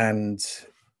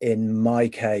in my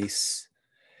case,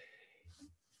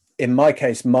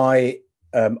 my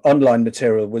online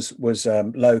material was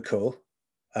local.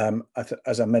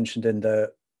 As I mentioned in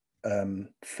the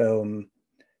film,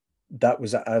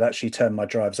 I'd actually turned my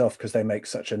drives off because they make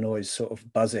such a noise, sort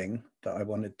of buzzing, that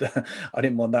I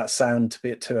didn't want that sound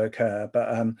to occur. But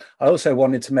I also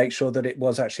wanted to make sure that it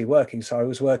was actually working. So I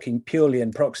was working purely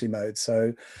in proxy mode.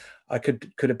 So I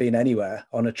could have been anywhere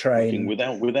on a train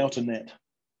without a net.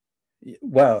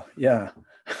 Well, yeah.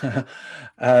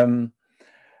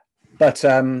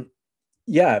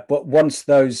 But once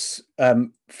those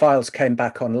files came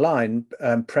back online,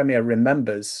 Premiere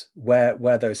remembers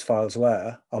where those files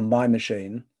were on my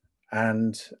machine,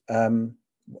 and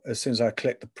as soon as I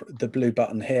click the blue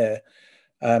button here,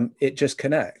 it just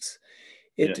connects.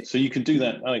 So you can do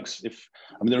that, Alex.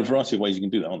 There are a variety of ways you can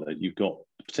do that, aren't there? You've got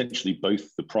potentially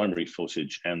both the primary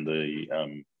footage and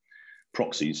the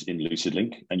proxies in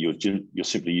LucidLink, and you're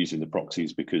simply using the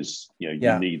proxies because you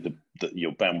need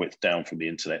your bandwidth down from the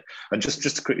internet. And just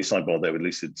to quickly sidebar there with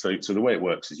Lucid, so the way it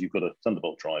works is you've got a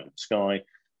Thunderbolt drive in Sky.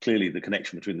 Clearly, the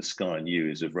connection between the Sky and you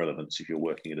is of relevance if you're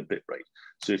working at a bit rate.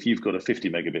 So if you've got a 50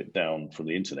 megabit down from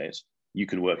the internet, you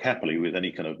can work happily with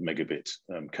any kind of megabit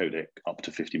codec up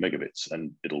to 50 megabits,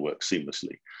 and it'll work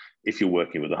seamlessly. If you're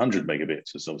working with 100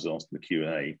 megabits, as I was asked in the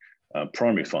Q&A,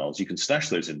 primary files, you can stash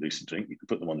those in LucidLink. You can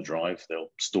put them on the drive.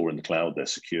 They'll store in the cloud. They're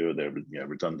secure. They're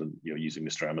redundant. You're using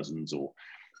Mr. Amazon's or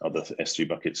other S3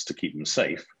 buckets to keep them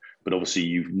safe. But obviously,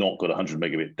 you've not got a 100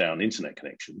 megabit down internet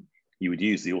connection. You would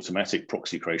use the automatic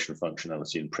proxy creation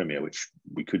functionality in Premiere, which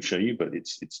we could show you, but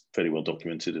it's fairly well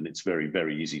documented and it's very,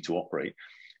 very easy to operate.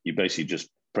 You basically just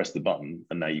press the button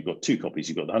and now you've got two copies.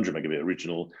 You've got the 100 megabit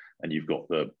original and you've got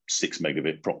the 6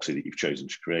 megabit proxy that you've chosen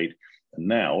to create. And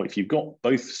now if you've got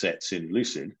both sets in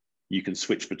Lucid, you can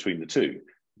switch between the two.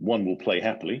 One will play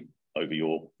happily over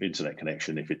your internet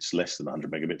connection if it's less than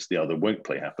 100 megabits. The other won't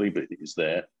play happily, but it is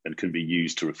there and can be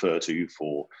used to refer to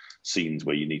for scenes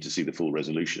where you need to see the full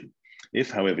resolution.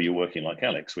 If, however, you're working like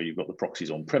Alex, where you've got the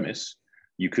proxies on premise,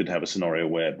 you could have a scenario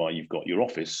whereby you've got your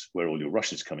office where all your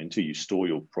rushes come into. You store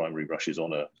your primary rushes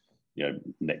on a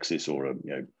Nexus or a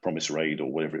Promise RAID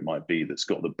or whatever it might be that's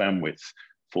got the bandwidth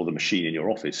for the machine in your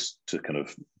office to kind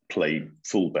of play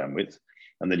full bandwidth.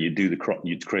 And then you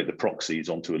create the proxies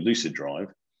onto a Lucid drive,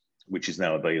 which is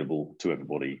now available to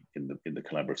everybody in the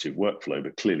collaborative workflow.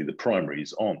 But clearly the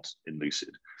primaries aren't in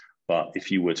Lucid. But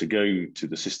if you were to go to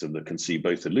the system that can see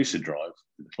both the Lucid drive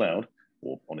in the cloud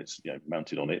or on its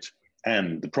mounted on it,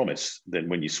 and the Promise, then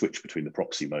when you switch between the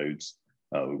proxy modes,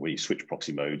 when you switch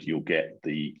proxy mode, you'll get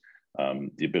the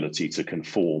ability to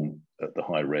conform at the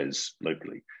high res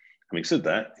locally. Having said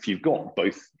that, if you've got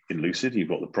both in Lucid, you've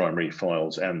got the primary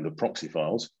files and the proxy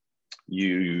files,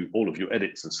 all of your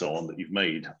edits and so on that you've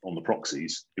made on the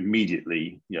proxies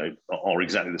immediately are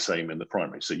exactly the same in the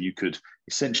primary. So you could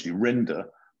essentially render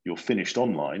your finished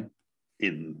online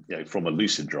from a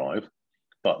Lucid drive,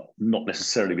 but not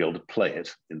necessarily be able to play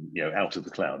it out of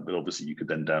the cloud. But obviously you could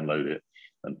then download it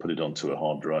and put it onto a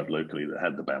hard drive locally that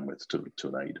had the bandwidth to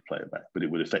allow you to play it back. But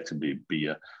it would effectively be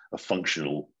a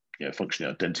functionally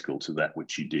identical to that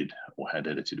which you did or had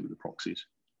edited with the proxies.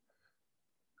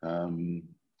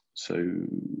 So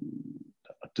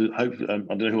I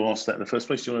don't know who asked that in the first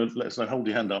place. Do you want to let us know? Hold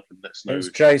your hand up and let us know. It's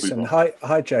Jason.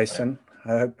 Hi, Jason.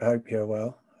 I hope you're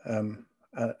well. An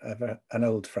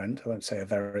old friend. I won't say a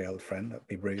very old friend. That'd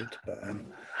be rude. But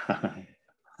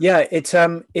yeah, it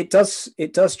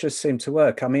does just seem to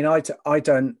work. I mean, I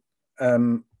don't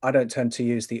tend to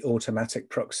use the automatic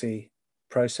proxy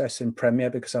process in Premiere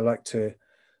because I like to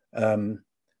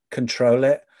control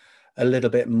it a little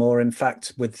bit more. In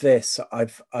fact, with this,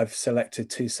 I've selected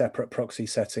two separate proxy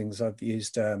settings. I've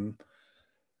used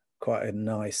quite a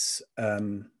nice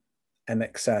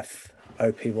MXF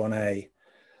OP1A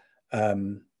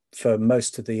for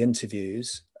most of the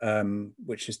interviews,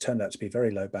 which has turned out to be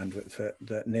very low bandwidth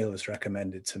that Neil has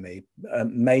recommended to me,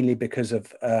 mainly because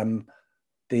of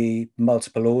the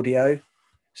multiple audio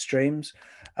streams.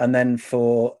 And then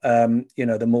for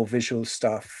the more visual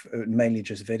stuff, mainly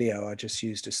just video, I just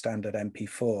used a standard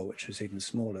MP4, which was even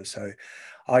smaller. So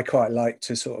I quite like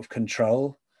to sort of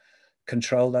control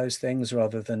those things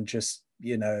rather than just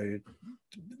do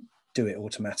it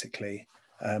automatically.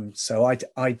 So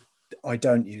I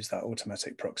don't use that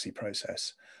automatic proxy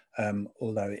process,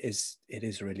 although it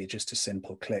is really just a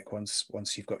simple click once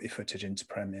you've got your footage into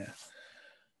Premiere.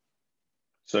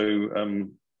 So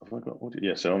have I got audio?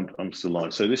 Yeah, so I'm still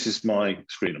live. So this is my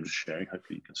screen I'm just sharing.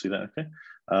 Hopefully you can see that okay.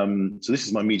 So this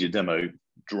is my media demo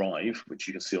drive, which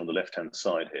you can see on the left-hand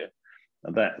side here.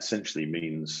 And that essentially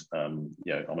means, I'm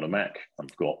on a Mac.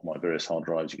 I've got my various hard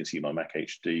drives. You can see my Mac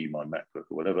HD, my MacBook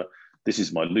or whatever. This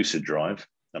is my Lucid drive,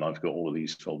 and I've got all of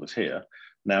these folders here.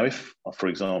 Now, if, for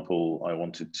example, I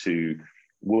wanted to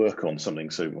work on something,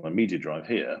 so my media drive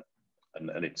here,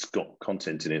 and it's got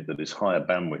content in it that is higher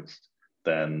bandwidth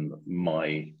than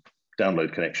my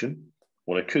download connection,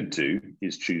 what I could do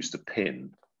is choose to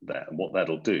pin that. And what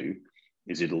that'll do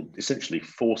is it'll essentially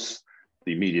force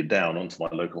the media down onto my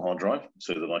local hard drive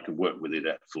so that I can work with it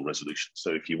at full resolution.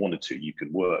 So if you wanted to, you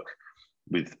could work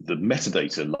with the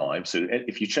metadata live. So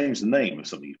if you change the name of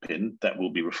something you pin, that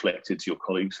will be reflected to your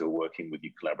colleagues who are working with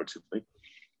you collaboratively.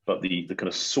 But the kind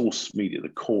of source media, the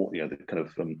core, the kind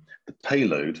of the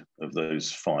payload of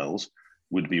those files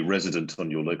would be resident on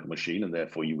your local machine, and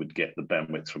therefore you would get the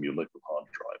bandwidth from your local hard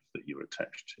drive that you're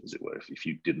attached, as it were, if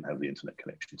you didn't have the internet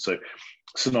connection. So a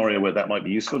scenario where that might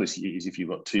be useful is if you've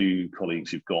got two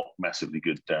colleagues who've got massively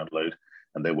good download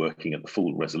and they're working at the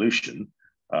full resolution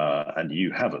and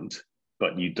you haven't,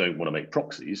 but you don't want to make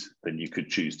proxies, then you could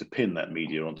choose to pin that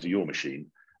media onto your machine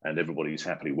and everybody's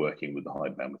happily working with the high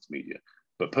bandwidth media.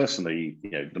 But personally,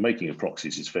 the making of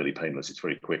proxies is fairly painless. It's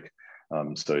very quick.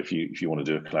 So if you want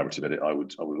to do a collaborative edit, I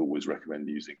would always recommend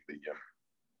using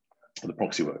the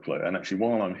proxy workflow. And actually,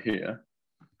 while I'm here,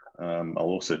 I'll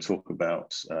also talk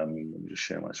about, let me just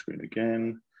share my screen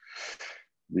again.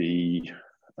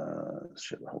 Let's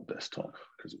share the whole desktop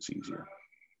because it's easier.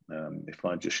 If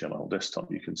I just share my whole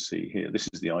desktop, you can see here, this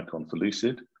is the icon for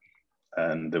Lucid.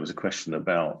 And there was a question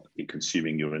about it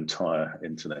consuming your entire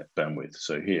internet bandwidth.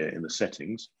 So here in the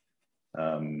settings,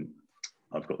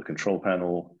 I've got the control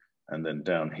panel, and then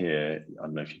down here, I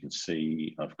don't know if you can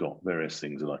see, I've got various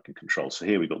things that I can control. So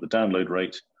here we've got the download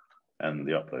rate and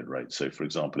the upload rate. So for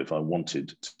example, if I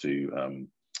wanted to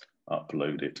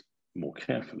upload it more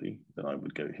carefully, then I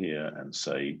would go here and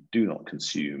say, do not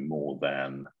consume more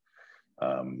than,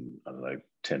 I don't know,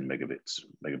 10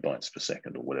 megabytes per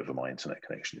second, or whatever my internet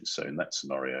connection is. So in that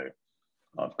scenario,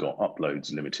 I've got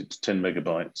uploads limited to 10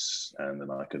 megabytes, and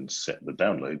then I can set the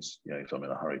downloads, if I'm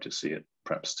in a hurry to see it,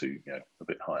 perhaps to a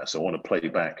bit higher. So I want to play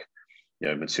back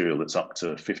material that's up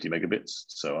to 50 megabits.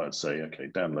 So I'd say, okay,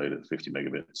 download at 50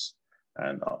 megabits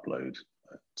and upload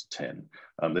to 10.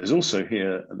 There's also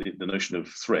here the notion of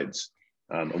threads.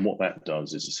 And what that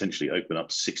does is essentially open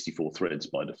up 64 threads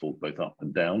by default, both up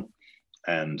and down.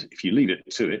 And if you leave it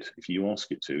to it, if you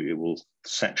ask it to, it will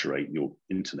saturate your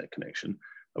internet connection,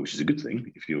 which is a good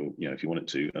thing if you want it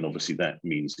to. And obviously that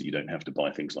means that you don't have to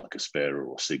buy things like Aspera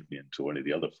or Signient or any of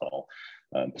the other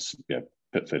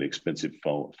fairly expensive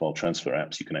file transfer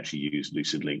apps. You can actually use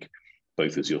LucidLink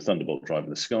both as your Thunderbolt drive in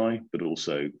the sky, but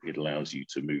also it allows you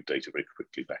to move data very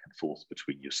quickly back and forth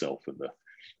between yourself and the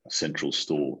central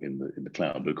store in the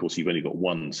cloud. But of course, you've only got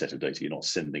one set of data. You're not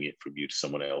sending it from you to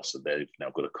someone else, and they've now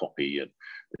got a copy, and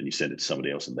then you send it to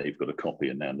somebody else and they've got a copy,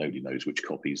 and now nobody knows which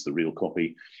copy is the real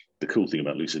copy. The cool thing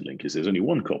about LucidLink is there's only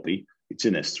one copy. It's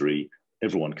in S3.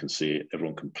 Everyone can see it.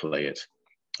 Everyone can play it.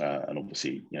 And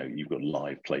obviously, you've got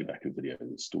live playback of video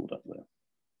that's stored up there.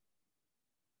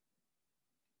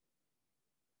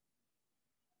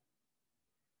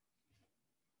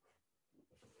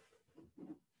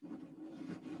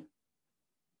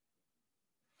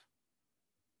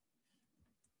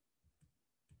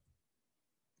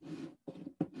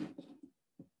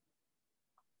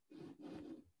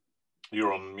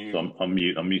 You're on mute. So I'm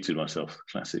muted myself.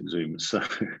 Classic Zoom. So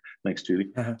thanks, Julie.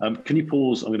 Can you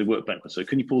pause? I'm going to work backwards. So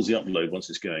can you pause the upload once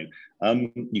it's going?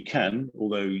 You can,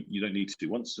 although you don't need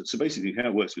to. So basically, how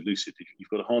it works with Lucid, you've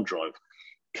got a hard drive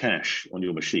cache on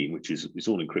your machine, which is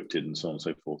all encrypted and so on and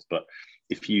so forth. But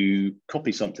if you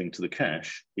copy something to the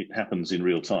cache, it happens in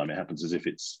real time. It happens as if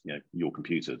it's your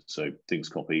computer. So things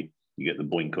copy. You get the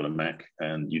boink on a Mac,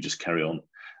 and you just carry on.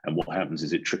 And what happens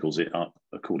is it trickles it up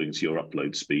according to your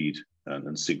upload speed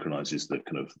and synchronizes the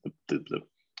kind of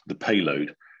the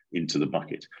payload into the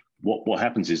bucket. What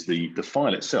happens is the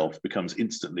file itself becomes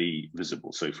instantly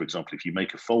visible. So for example, if you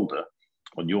make a folder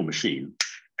on your machine,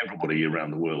 everybody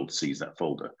around the world sees that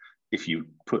folder. If you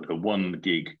put a 1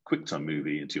 gig QuickTime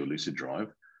movie into your Lucid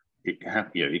drive,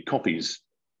 it copies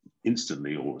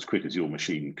instantly, or as quick as your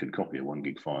machine can copy a 1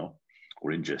 gig file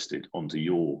or ingest it onto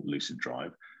your Lucid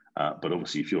drive. But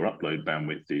obviously, if your upload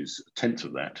bandwidth is a tenth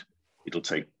of that, it'll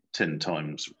take 10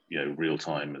 times, real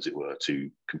time, as it were, to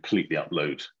complete the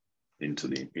upload into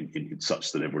in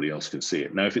such that everybody else can see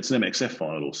it. Now, if it's an MXF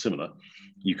file or similar,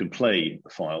 you can play the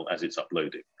file as it's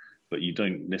uploading, but you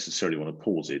don't necessarily want to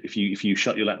pause it. If you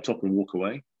shut your laptop and walk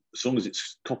away, as long as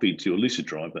it's copied to your Lucid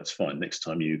drive, that's fine. Next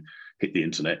time you hit the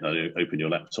internet and open your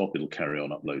laptop, it'll carry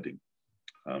on uploading.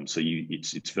 So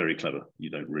it's very clever. You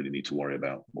don't really need to worry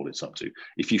about what it's up to.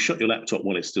 If you shut your laptop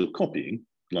while it's still copying,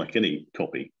 like any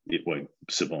copy, it won't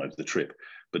survive the trip.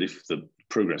 But if the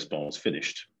progress bar is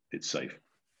finished, it's safe.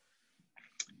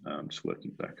 Just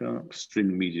working back up,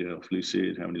 streaming media off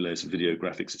Lucid, how many layers of video,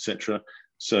 graphics, etc.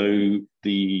 So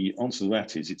the answer to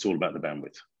that is it's all about the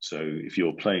bandwidth. So if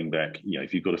you're playing back,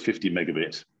 if you've got a 50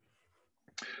 megabit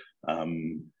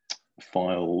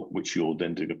file, which you're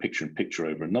then doing a picture-in-picture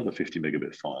over another 50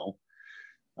 megabit file,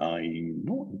 I'm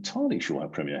not entirely sure how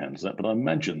Premiere handles that, but I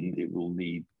imagine it will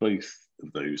need both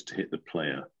of those to hit the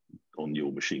player on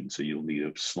your machine. So you'll need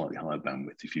a slightly higher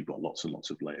bandwidth if you've got lots and lots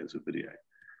of layers of video.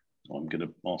 I'm going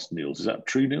to ask Niels, is that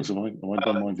true, Niels? Have I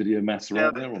done my video maths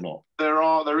right there or not?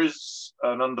 There is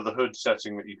an under the hood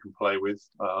setting that you can play with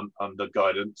under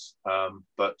guidance,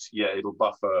 but yeah, it'll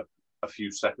buffer a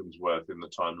few seconds worth in the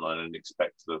timeline and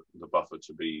expect the buffer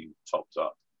to be topped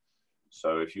up.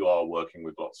 So if you are working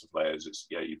with lots of layers,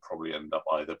 you'd probably end up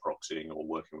either proxying or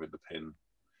working with the pin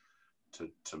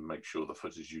to make sure the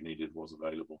footage you needed was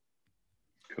available.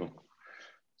 Cool.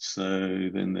 So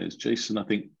then there's Jason. I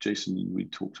think, Jason, we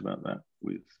talked about that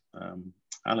with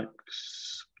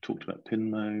Alex, talked about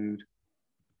pin mode,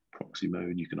 proxy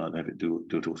mode. You can either have it do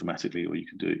it automatically or you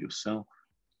can do it yourself.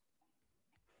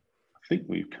 I think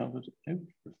we've covered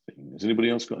everything. Has anybody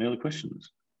else got any other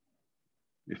questions?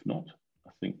 If not,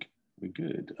 I think we're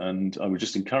good. And I would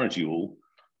just encourage you all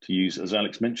to use, as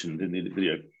Alex mentioned in the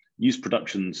video, use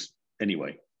Productions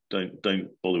anyway. Don't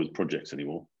bother with projects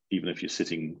anymore, even if you're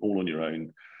sitting all on your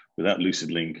own without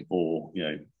LucidLink or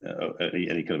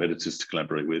any kind of editors to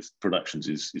collaborate with. Productions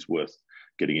is worth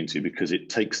getting into because it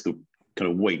takes the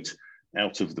kind of weight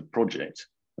out of the project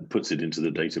and puts it into the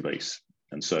database.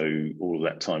 And so all of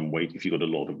that time if you've got a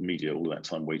lot of media, all of that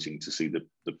time waiting to see the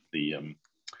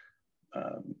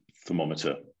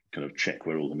thermometer kind of check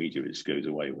where all the media is goes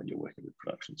away when you're working with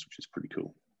Productions, which is pretty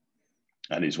cool.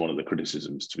 And is one of the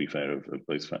criticisms, to be fair, of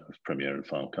both Premiere and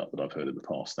Final Cut that I've heard in the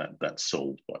past, that's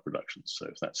solved by Productions. So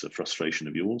if that's a frustration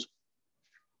of yours,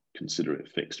 consider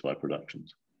it fixed by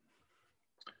Productions.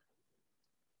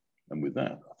 And with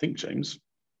that, I think, James,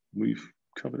 we've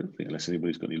covered everything, unless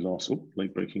anybody's got any last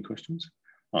late-breaking questions.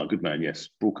 Good man, yes.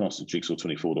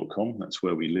 broadcast@jigsaw24.com. That's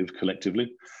where we live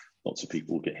collectively. Lots of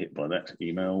people get hit by that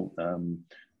email.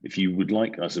 If you would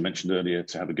like, as I mentioned earlier,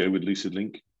 to have a go with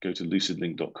LucidLink, go to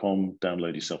lucidlink.com,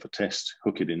 download yourself a test,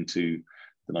 hook it into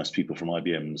the nice people from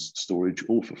IBM's storage,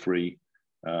 all for free,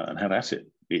 and have at it.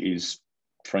 It is,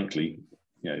 frankly,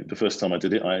 the first time I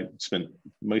did it, I spent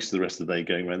most of the rest of the day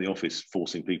going around the office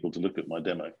forcing people to look at my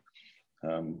demo.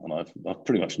 And I've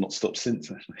pretty much not stopped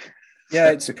since, actually. Yeah,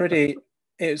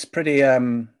 it's pretty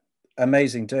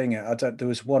amazing doing it. There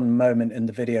was one moment in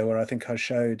the video where I think I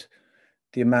showed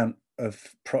the amount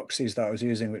of proxies that I was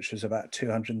using, which was about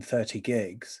 230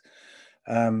 gigs.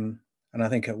 And I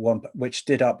think which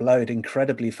did upload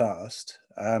incredibly fast.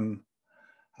 I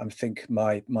think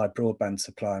my broadband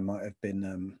supplier might have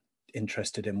been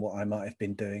interested in what I might have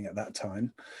been doing at that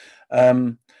time.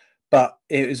 But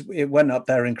it went up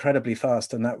there incredibly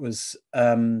fast, and that was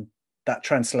that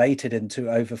translated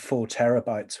into over 4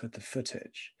 terabytes worth of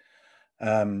footage,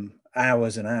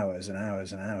 hours and hours and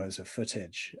hours and hours of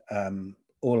footage,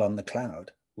 all on the cloud,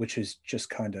 which is just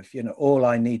kind of, all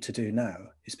I need to do now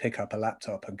is pick up a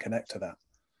laptop and connect to that.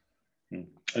 And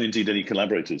indeed, any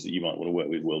collaborators that you might want to work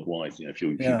with worldwide, if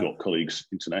you've got colleagues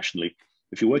internationally,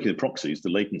 if you're working with proxies, the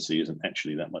latency isn't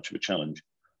actually that much of a challenge.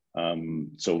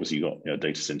 So obviously you've got a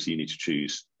data center you need to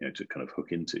choose to kind of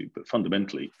hook into, but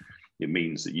fundamentally it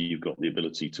means that you've got the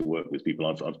ability to work with people.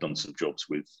 I've done some jobs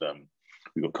with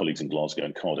we've got colleagues in Glasgow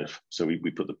and Cardiff, so we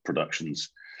put the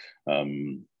Productions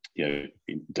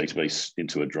database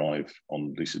into a drive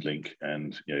on LucidLink,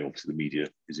 and obviously the media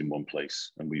is in one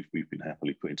place, and we've been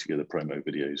happily putting together promo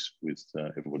videos with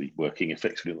everybody working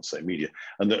effectively on the same media.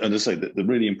 And as I say, the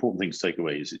really important thing to take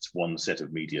away is it's one set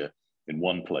of media in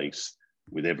one place,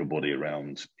 with everybody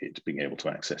around it being able to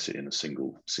access it in a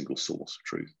single source of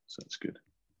truth. So it's good.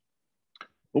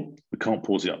 Oh, we can't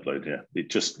pause the upload here.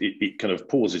 It kind of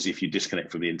pauses if you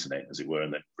disconnect from the internet, as it were,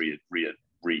 and then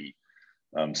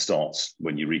starts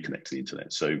when you reconnect to the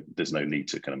internet. So there's no need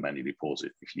to kind of manually pause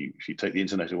it. If you take the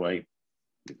internet away,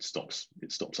 it stops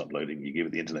uploading. You give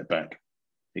it the internet back,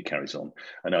 it carries on.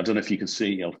 And I don't know if you can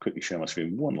see, I'll quickly share my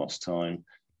screen one last time.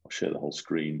 I'll share the whole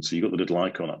screen. So you've got the little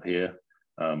icon up here.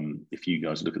 If you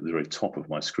guys look at the very top of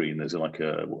my screen, there's like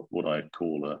what I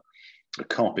call a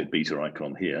carpet beater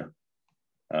icon here.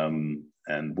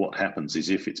 And what happens is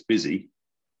if it's busy,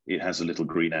 it has a little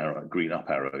green up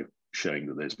arrow showing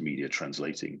that there's media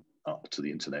translating up to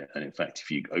the internet. And in fact,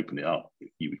 if you open it up,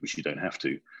 which you don't have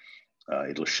to,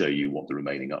 it'll show you what the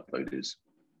remaining upload is.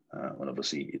 And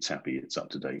obviously it's happy, it's up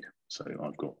to date. So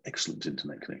I've got excellent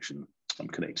internet connection. I'm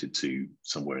connected to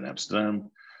somewhere in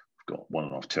Amsterdam. I've got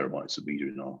 1.5 terabytes of media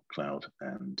in our cloud,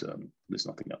 and there's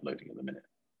nothing uploading at the minute.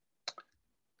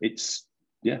 It's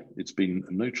been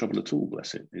no trouble at all,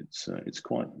 bless it. It's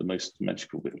quite the most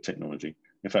magical bit of technology.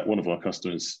 In fact, one of our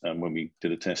customers, when we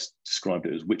did a test, described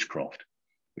it as witchcraft,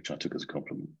 which I took as a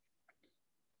compliment.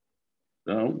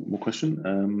 Oh, more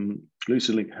question.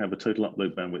 LucidLink have a total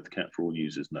upload bandwidth cap for all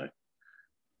users? No.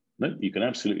 No, you can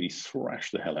absolutely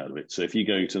thrash the hell out of it. So if you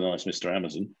go to the nice Mr.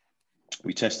 Amazon,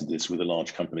 we tested this with a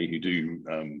large company who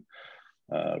do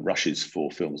rushes for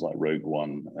films like Rogue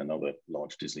One and other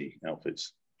large Disney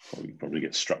outfits. Probably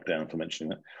get struck down for mentioning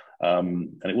that.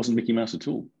 And it wasn't Mickey Mouse at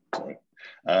all. Sorry.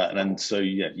 And so,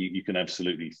 yeah, you can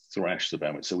absolutely thrash the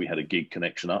bandwidth. So we had a gig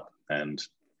connection up and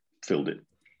filled it.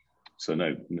 So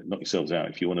no, knock yourselves out.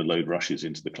 If you want to load rushes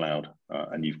into the cloud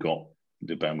and you've got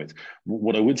the bandwidth.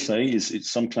 What I would say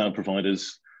is some cloud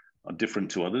providers are different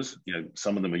to others.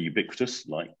 Some of them are ubiquitous,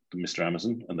 like Mr.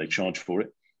 Amazon, and they charge for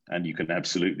it. And you can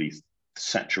absolutely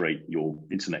saturate your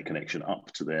internet connection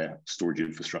up to their storage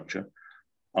infrastructure.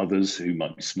 Others who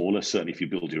might be smaller, certainly if you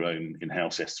build your own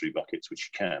in-house S3 buckets, which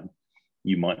you can,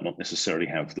 you might not necessarily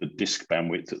have the disk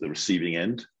bandwidth at the receiving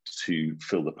end to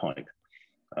fill the pipe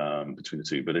between the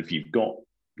two. But if you've got,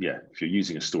 if you're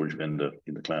using a storage vendor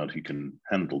in the cloud who can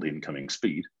handle the incoming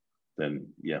speed, then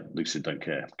Lucid don't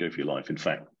care, go for your life. In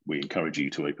fact, we encourage you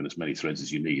to open as many threads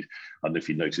as you need. I don't know if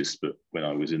you noticed, but when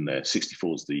I was in there,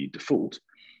 64 is the default.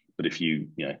 But if you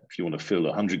want to fill a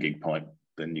 100 gig pipe,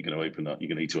 then you're going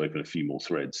to need to open a few more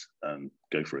threads and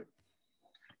go for it.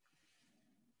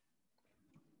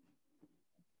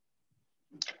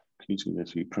 Commuting go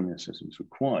through Premiere settings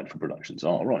required for productions.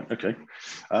 Oh, right, okay.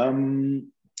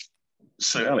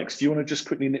 So Alex, do you want to just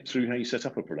quickly nip through how you set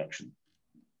up a production?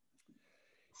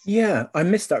 Yeah, I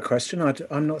missed that question.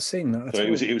 I'm not seeing that. So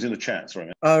it was in the chat.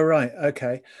 Sorry. Oh, right.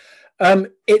 Okay.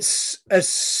 It's as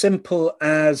simple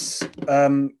as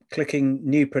clicking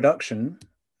New Production,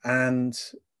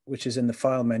 which is in the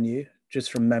File menu,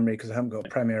 just from memory because I haven't got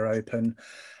Premiere open.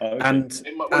 Okay. And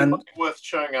it might be worth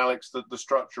showing Alex the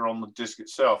structure on the disk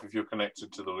itself if you're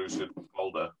connected to the Lucid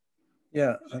folder.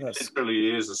 Yeah, it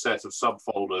literally is a set of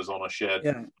subfolders on a shared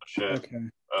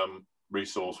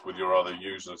resource with your other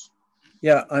users.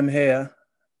 Yeah, I'm here.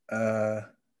 No,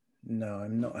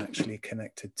 I'm not actually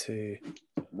connected to.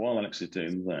 While Alex is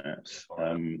doing that,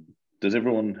 does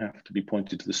everyone have to be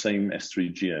pointed to the same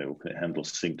S3 geo, or can it handle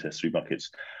synced S3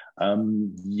 buckets?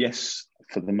 Yes,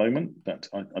 for the moment. That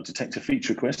I detect a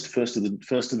feature request first of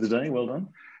the day. Well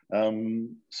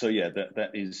done. So yeah,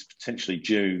 that is potentially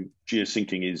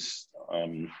geosyncing is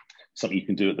something you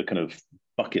can do at the kind of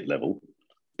bucket level,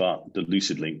 but the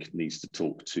LucidLink needs to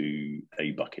talk to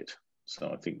a bucket.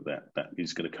 So I think that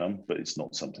is going to come, but it's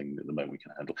not something at the moment we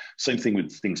can handle. Same thing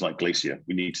with things like Glacier.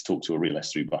 We need to talk to a real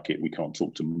S3 bucket. We can't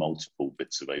talk to multiple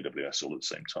bits of AWS all at the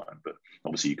same time, but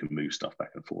obviously you can move stuff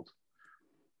back and forth.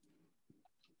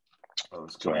 Oh,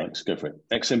 that's so Alex, go for it.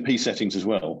 XMP settings as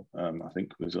well, I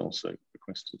think was also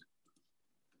requested.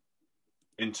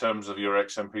 In terms of your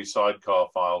XMP sidecar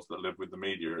files that live with the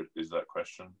media, is that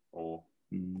question? Or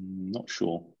not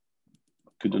sure.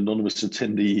 Could anonymous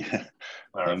attendee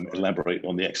elaborate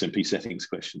on the XMP settings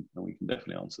question? And we can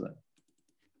definitely answer that.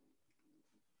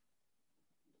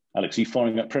 Alex, are you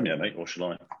firing up Premiere, mate, or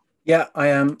shall I? Yeah, I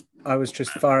am. I was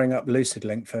just firing up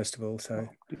LucidLink first of all. So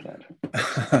be glad.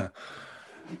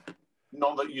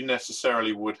 Not that you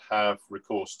necessarily would have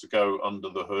recourse to go under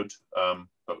the hood,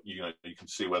 but you can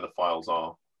see where the files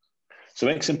are. So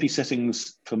XMP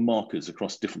settings for markers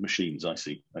across different machines, I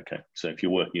see. Okay, so if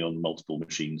you're working on multiple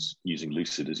machines using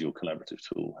Lucid as your collaborative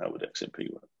tool, how would XMP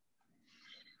work?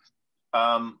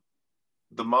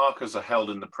 The markers are held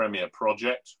in the Premiere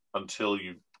project until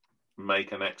you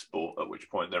make an export, at which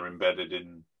point they're embedded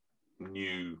in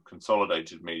new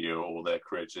consolidated media or they're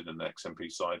created in an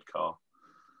XMP sidecar.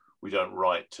 We don't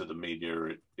write to the media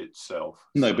itself.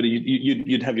 No, so. But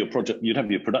you'd have your project, you'd have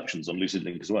your productions on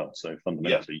LucidLink as well. So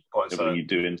fundamentally, everything you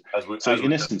do in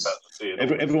essence,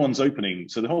 everyone's opening.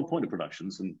 So the whole point of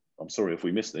productions, and I'm sorry if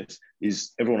we missed this,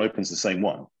 is everyone opens the same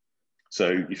one.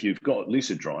 So if you've got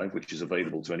Lucid Drive, which is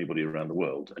available to anybody around the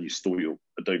world, and you store your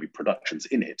Adobe Productions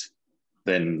in it,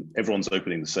 then everyone's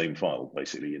opening the same file,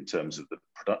 basically, in terms of the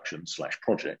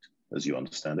production/project, as you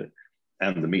understand it,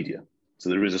 and the media. So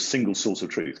there is a single source of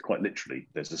truth, quite literally,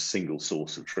 there's a single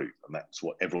source of truth, and that's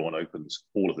what everyone opens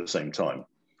all at the same time.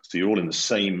 So you're all in the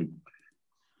same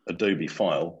Adobe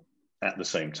file at the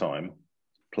same time,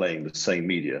 playing the same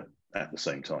media at the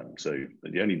same time. So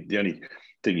the only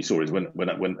thing you saw is when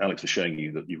Alex was showing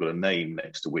you that you've got a name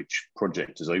next to which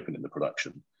project is open in the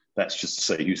production, that's just to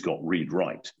say who's got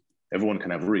read-write. Everyone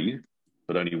can have read,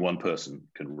 but only one person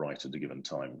can write at a given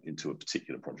time into a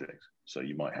particular project. So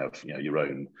you might have your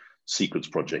own sequence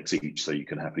projects each, so you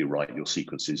can happily write your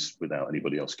sequences without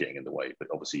anybody else getting in the way. But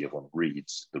obviously everyone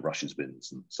reads the rushes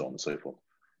bins and so on and so forth.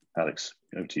 Alex,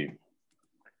 over to you.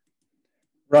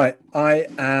 Right, I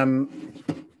am,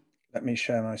 let me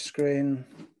share my screen.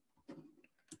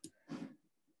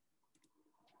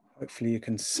 Hopefully you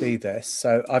can see this.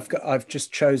 So I've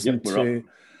just chosen to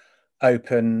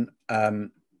open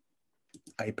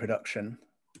a production,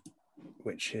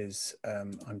 which is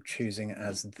I'm choosing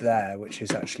as there, which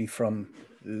is actually from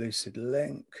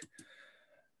LucidLink,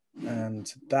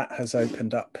 and that has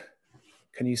opened up.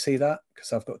 Can you see that?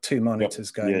 Because I've got two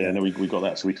monitors going. Yeah, no, we got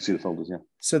that, so we can see the folders. Yeah.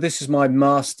 So this is my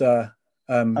master.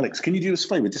 Alex, can you do us a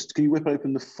favor? Just can you whip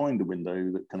open the Finder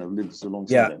window that kind of lives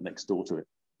alongside that next door to it?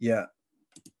 Yeah.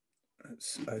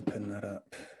 Let's open that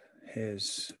up.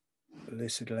 Here's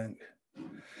LucidLink.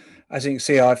 As you can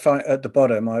see, I find at the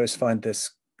bottom, I always find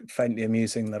this faintly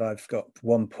amusing that I've got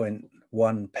 1.1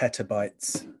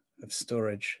 petabytes of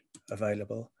storage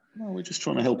available. Well, we're just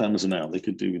trying to help Amazon out. They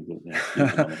could do with the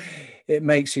money. It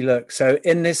makes you look. So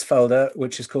in this folder,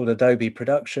 which is called Adobe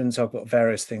Productions, I've got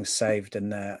various things saved in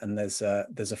there, and there's a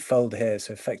folder here.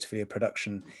 So effectively, a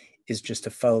production is just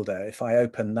a folder. If I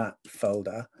open that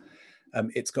folder,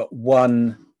 it's got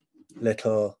one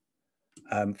little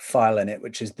file in it,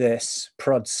 which is this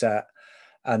prod set,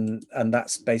 and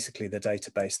that's basically the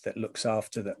database that looks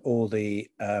after all the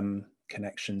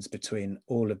connections between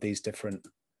all of these different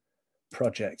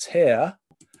projects here,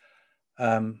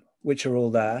 which are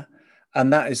all there.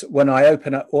 And that is, when I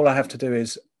open up, all I have to do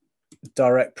is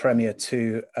direct Premiere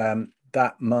to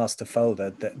that master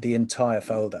folder, the entire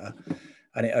folder,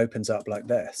 and it opens up like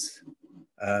this.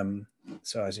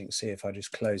 So as you can see, if I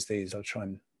just close these, I'll try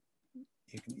and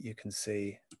you can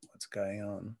see what's going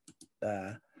on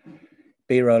there.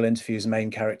 B-roll interviews,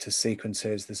 main character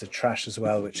sequences. There's a trash as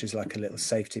well, which is like a little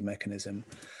safety mechanism.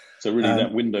 So really,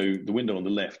 that window, the window on the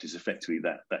left, is effectively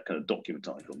that kind of document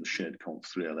icon. The shared conf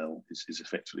 3LL is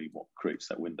effectively what creates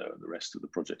that window, and the rest of the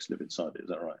projects live inside it. Is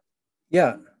that right?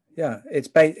 Yeah, yeah.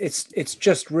 It's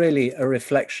just really a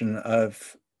reflection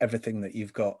of everything that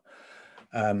you've got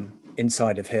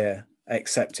inside of here,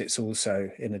 except it's also,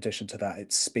 in addition to that,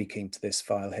 it's speaking to this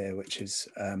file here, which is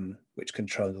which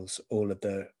controls all of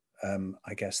the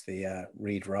I guess the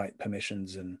read write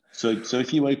permissions. And so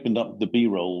if you opened up the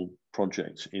B-roll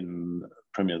project in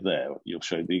Premiere there, you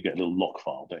get a little lock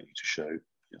file, don't you, to show,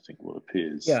 I think, what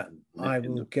appears. Yeah, I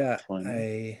will get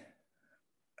a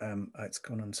oh, it's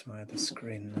gone onto my other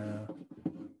screen now.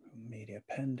 Media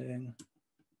pending.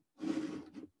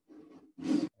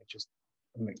 I just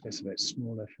make this a bit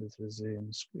smaller for the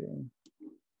Zoom screen.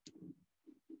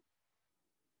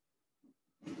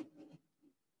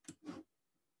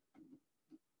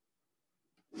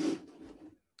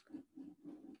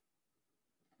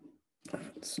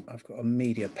 I've got a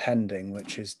media pending,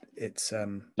 which is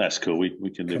that's cool. We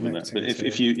can live with that. But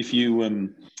if you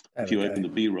open the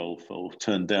B-roll folder,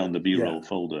 turn down the B-roll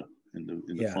folder in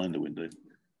the Finder window.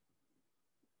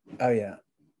 Oh yeah,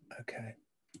 okay.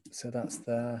 So that's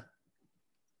there.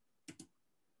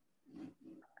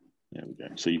 There we go.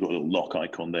 So you've got a little lock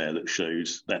icon there that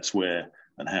shows that's where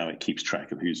and how it keeps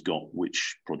track of who's got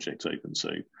which project open. So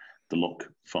the lock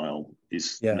file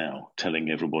is now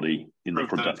telling everybody in the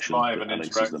production that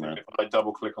Alex is the man. If I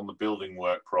double click on the building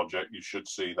work project, you should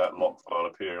see that lock file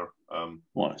appear.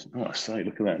 What I say,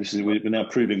 look at that. We're now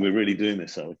proving we're really doing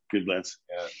this. So good lads.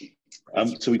 Yeah.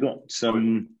 So we got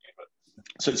some.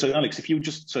 So Alex, if you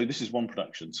this is one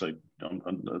production. So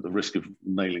on the risk of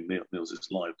nailing Niels'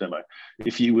 live demo,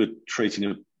 if you were creating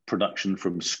a production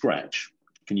from scratch,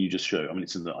 can you just show? I mean,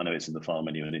 I know it's in the file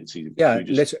menu, and it's easy. Yeah, can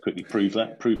you just quickly prove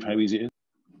how easy it is.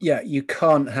 Yeah, you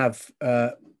can't have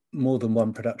more than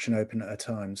one production open at a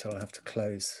time, so I'll have to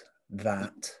close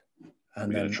that.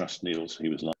 And then trust Niels. He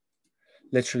was like,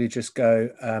 literally just go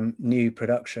new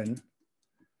production.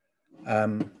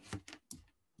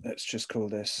 Let's just call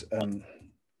this.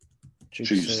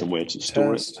 Choose somewhere to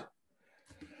store it.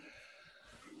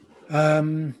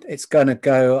 It's going to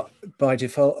go by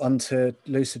default onto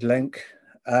LucidLink.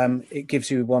 It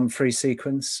gives you one free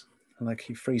sequence, like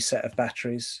a free set of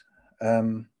batteries.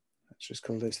 Let's just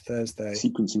call this Thursday.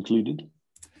 Sequence included.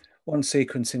 One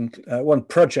sequence in one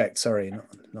project. Sorry,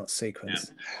 not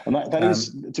sequence. Yeah. And that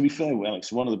is, to be fair,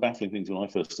 Alex, one of the baffling things when I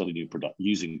first started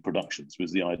using productions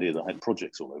was the idea that I had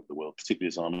projects all over the world, particularly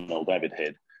as I'm an old avid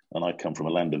head and I come from a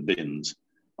land of bins.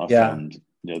 I found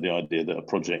the idea that a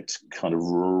project kind of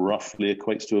roughly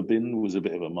equates to a bin was a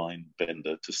bit of a mind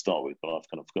bender to start with, but I've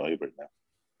kind of got over it now.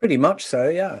 Pretty much so,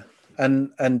 yeah.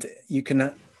 And you can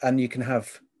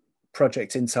have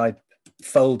projects inside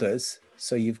folders.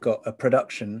 So you've got a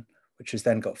production, which has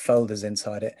then got folders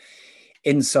inside it,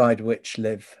 inside which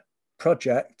live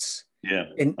projects. Yeah,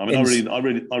 I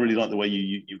really like the way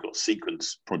you've got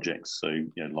sequence projects. So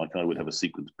like I would have a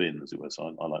sequence bin, as it were.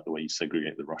 So I like the way you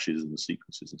segregate the rushes and the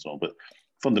sequences and so on. But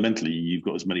fundamentally, you've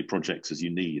got as many projects as you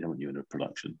need, haven't you, in a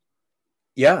production?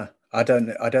 Yeah, I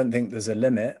don't think there's a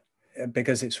limit,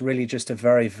 because it's really just a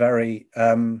very, very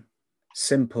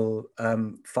simple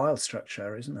file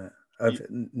structure, isn't it?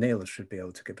 Neil should be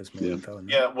able to give us more info on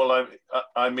that. Yeah, well,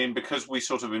 I mean, because we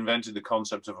sort of invented the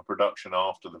concept of a production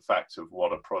after the fact of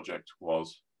what a project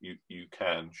was, you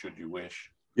can, should you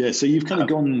wish. Yeah, so you've kind of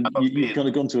gone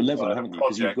to a level, haven't you?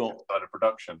 Because you've got inside a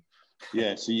production.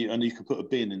 Yeah, so you can put a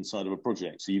bin inside of a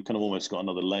project, so you've kind of almost got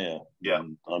another layer. Yeah,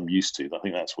 I'm used to. I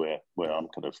think that's where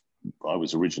I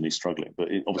was originally struggling, but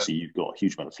obviously you've got a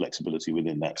huge amount of flexibility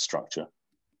within that structure.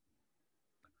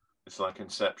 It's like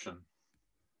Inception.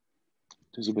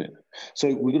 There's a bit. So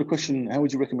we've got a question. How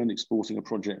would you recommend exporting a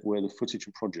project where the footage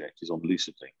and project is on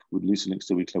LucidLink? Would LucidLink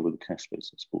still be clever with the cache space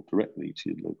and export directly to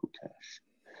your local cache?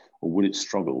 Or would it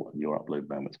struggle and your upload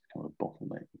bandwidth become a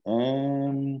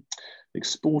bottleneck?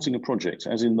 Exporting a project,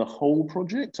 as in the whole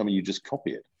project? I mean, you just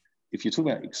copy it. If you're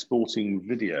talking about exporting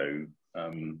video,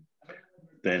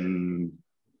 then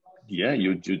yeah,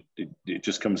 it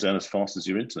just comes down as fast as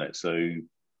your internet. So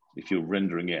if you're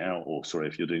rendering it out, or sorry,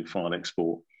 if you're doing file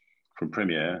export from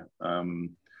Premiere,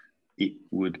 it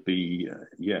would be,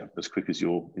 yeah, as quick as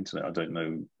your internet. I don't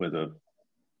know whether,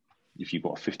 if you've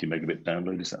got a 50 megabit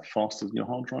download, is that faster than your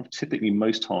hard drive? Typically,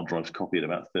 most hard drives copy at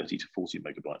about 30 to 40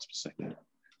 megabytes per second.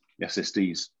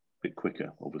 SSD's a bit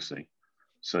quicker, obviously.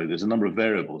 So there's a number of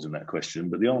variables in that question,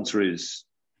 but the answer is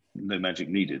no magic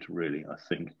needed, really, I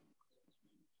think.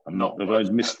 Have I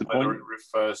missed the point? Whether it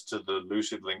refers to the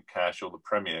LucidLink cache or the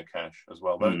Premiere cache as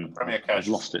well. The Premiere cache I've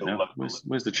lost it now.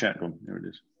 Where's the chat gone? There it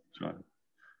is. Right.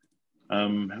 How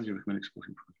do you recommend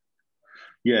exporting?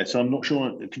 Yeah, so I'm not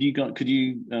sure. Could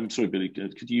you? Sorry, Billy.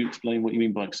 Could you explain what you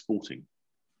mean by exporting?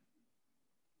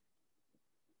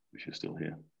 If you're still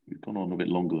here, we've gone on a bit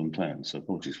longer than planned, so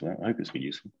apologies for that. I hope it's been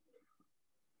useful.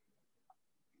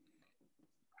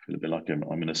 I feel a bit like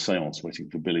I'm in a séance waiting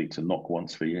for Billy to knock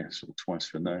once for yes or twice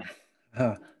for no.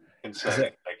 Can take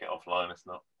it offline if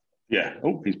not. Yeah.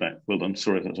 Oh, he's back. Well done.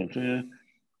 Sorry if that's unclear.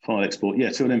 File export.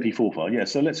 Yeah, to an MP4 file. Yeah.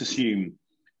 So let's assume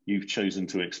you've chosen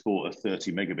to export a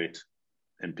 30 megabit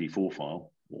MP4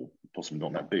 file, or possibly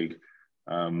not that big.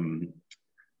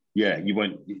 Yeah, you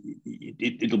won't.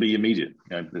 It'll be immediate.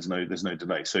 You know, there's no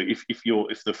delay. So if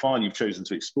the file you've chosen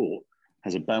to export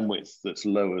has a bandwidth that's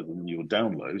lower than your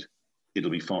download, it'll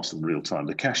be faster than real time.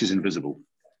 The cache is invisible.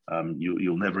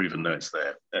 You'll never even know it's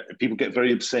there. People get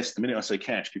very obsessed. The minute I say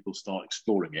cache, people start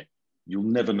exploring it. You'll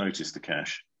never notice the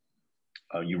cache.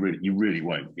 You really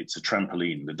won't. It's a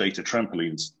trampoline. The data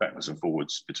trampolines backwards and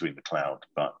forwards between the cloud,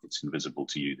 but it's invisible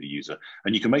to you, the user.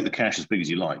 And you can make the cache as big as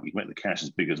you like. You can make the cache as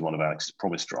big as one of Alex's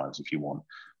promise drives if you want,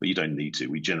 but you don't need to.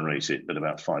 We generate it at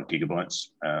about 5 gigabytes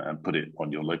and put it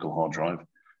on your local hard drive.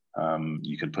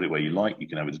 You can put it where you like. You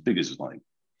can have it as big as you like.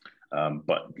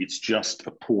 But it's just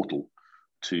a portal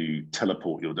to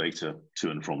teleport your data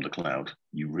to and from the cloud.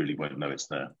 You really won't know it's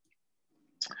there.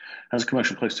 How does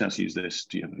commercial post house use this?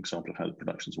 Do you have an example of how the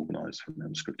production's organised from an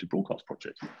unscripted broadcast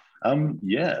project?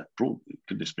 Yeah,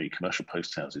 goodness me, commercial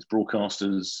post houses,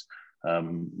 broadcasters.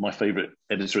 My favourite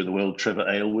editor in the world, Trevor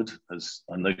Aylward, as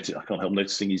I noted, I can't help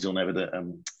noticing he's on Avid at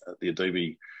the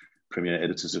Adobe Premiere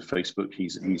Editors of Facebook.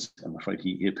 I'm afraid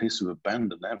he appears to have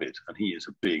abandoned Avid, and he is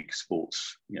a big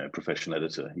sports, professional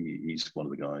editor. He's one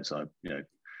of the guys I,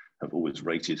 have always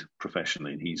rated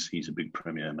professionally, and he's a big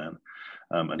Premiere man,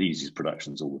 and he uses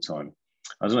productions all the time.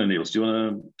 I don't know, Niels, do you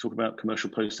want to talk about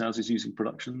commercial post houses using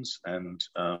productions and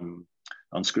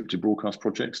unscripted broadcast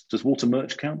projects? Does Walter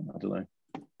Murch count? I don't know.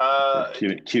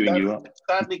 Queuing you up.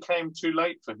 Sadly, came too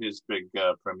late for his big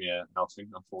Premiere outing,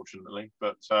 unfortunately,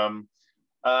 but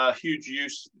huge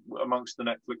use amongst the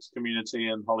Netflix community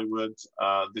and Hollywood.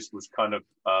 This was kind of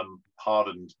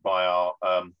hardened by our.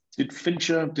 Did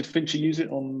Fincher use it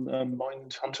on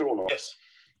Mindhunter or not? Yes.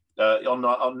 On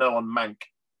Mank.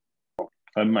 Oh,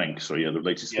 Mank. Sorry, yeah, the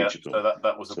latest feature film. So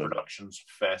that was a productions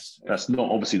fest. That's not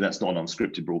an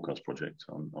unscripted broadcast project.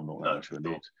 I'm not sure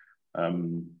it.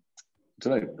 Don't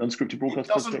know, unscripted broadcast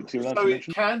projects you're allowed to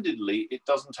mention? Candidly, it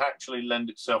doesn't actually lend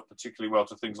itself particularly well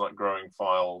to things like growing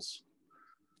files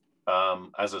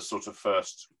as a sort of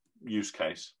first use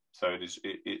case. So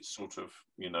it's sort of,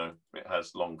 it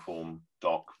has long form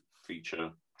doc,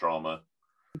 feature, drama.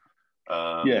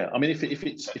 Yeah, I mean, if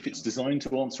it's designed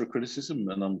to answer a criticism,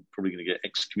 then I'm probably going to get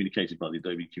excommunicated by the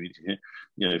Adobe community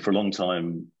here. For a long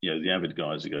time, the Avid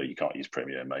guys go, you can't use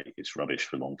Premiere, mate. It's rubbish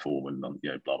for long form, and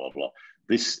blah blah blah.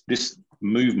 This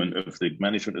movement of the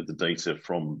management of the data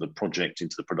from the project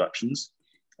into the productions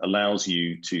allows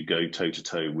you to go toe to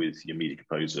toe with your media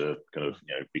composer. Kind of,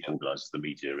 it organises the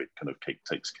media. It kind of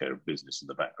takes care of business in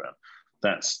the background.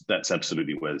 That's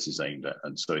absolutely where this is aimed at.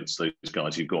 And so it's those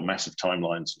guys who've got massive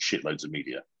timelines, shitloads of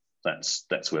media.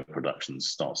 That's where production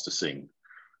starts to sing.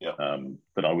 Yeah.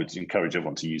 But I would encourage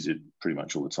everyone to use it pretty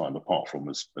much all the time, apart from,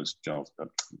 as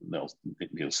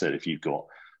Neil said, if you've got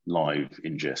live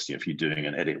ingest, if you're doing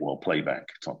an edit while playback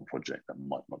type of project, that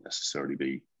might not necessarily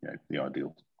be the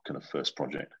ideal kind of first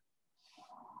project.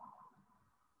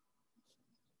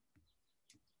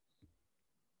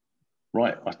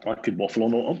 Right, I could waffle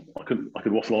on. I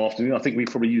could waffle on afternoon. I think we've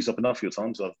probably used up enough of your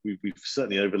time. So we've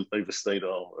certainly overstayed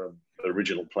our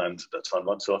original planned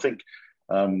timeline. So I think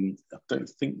I don't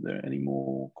think there are any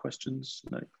more questions.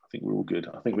 No, I think we're all good.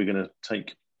 I think we're going to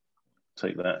take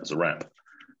take that as a wrap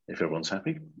if everyone's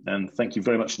happy. And thank you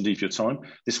very much indeed for your time.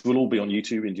 This will all be on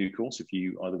YouTube in due course. If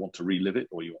you either want to relive it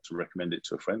or you want to recommend it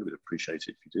to a friend, we'd appreciate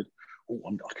it if you did. Oh,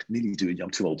 I could nearly do it. I'm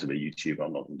too old to be YouTube.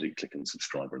 I'm not going to do click and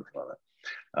subscribe or anything like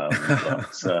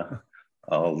that.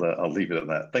 I'll leave it at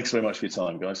that. Thanks very much for your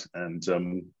time, guys, and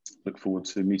look forward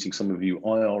to meeting some of you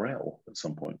IRL at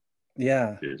some point.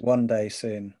 Yeah, Cheers. one day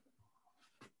soon.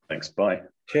 Thanks. Bye.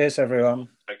 Cheers, everyone.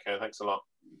 Take care. Thanks a lot.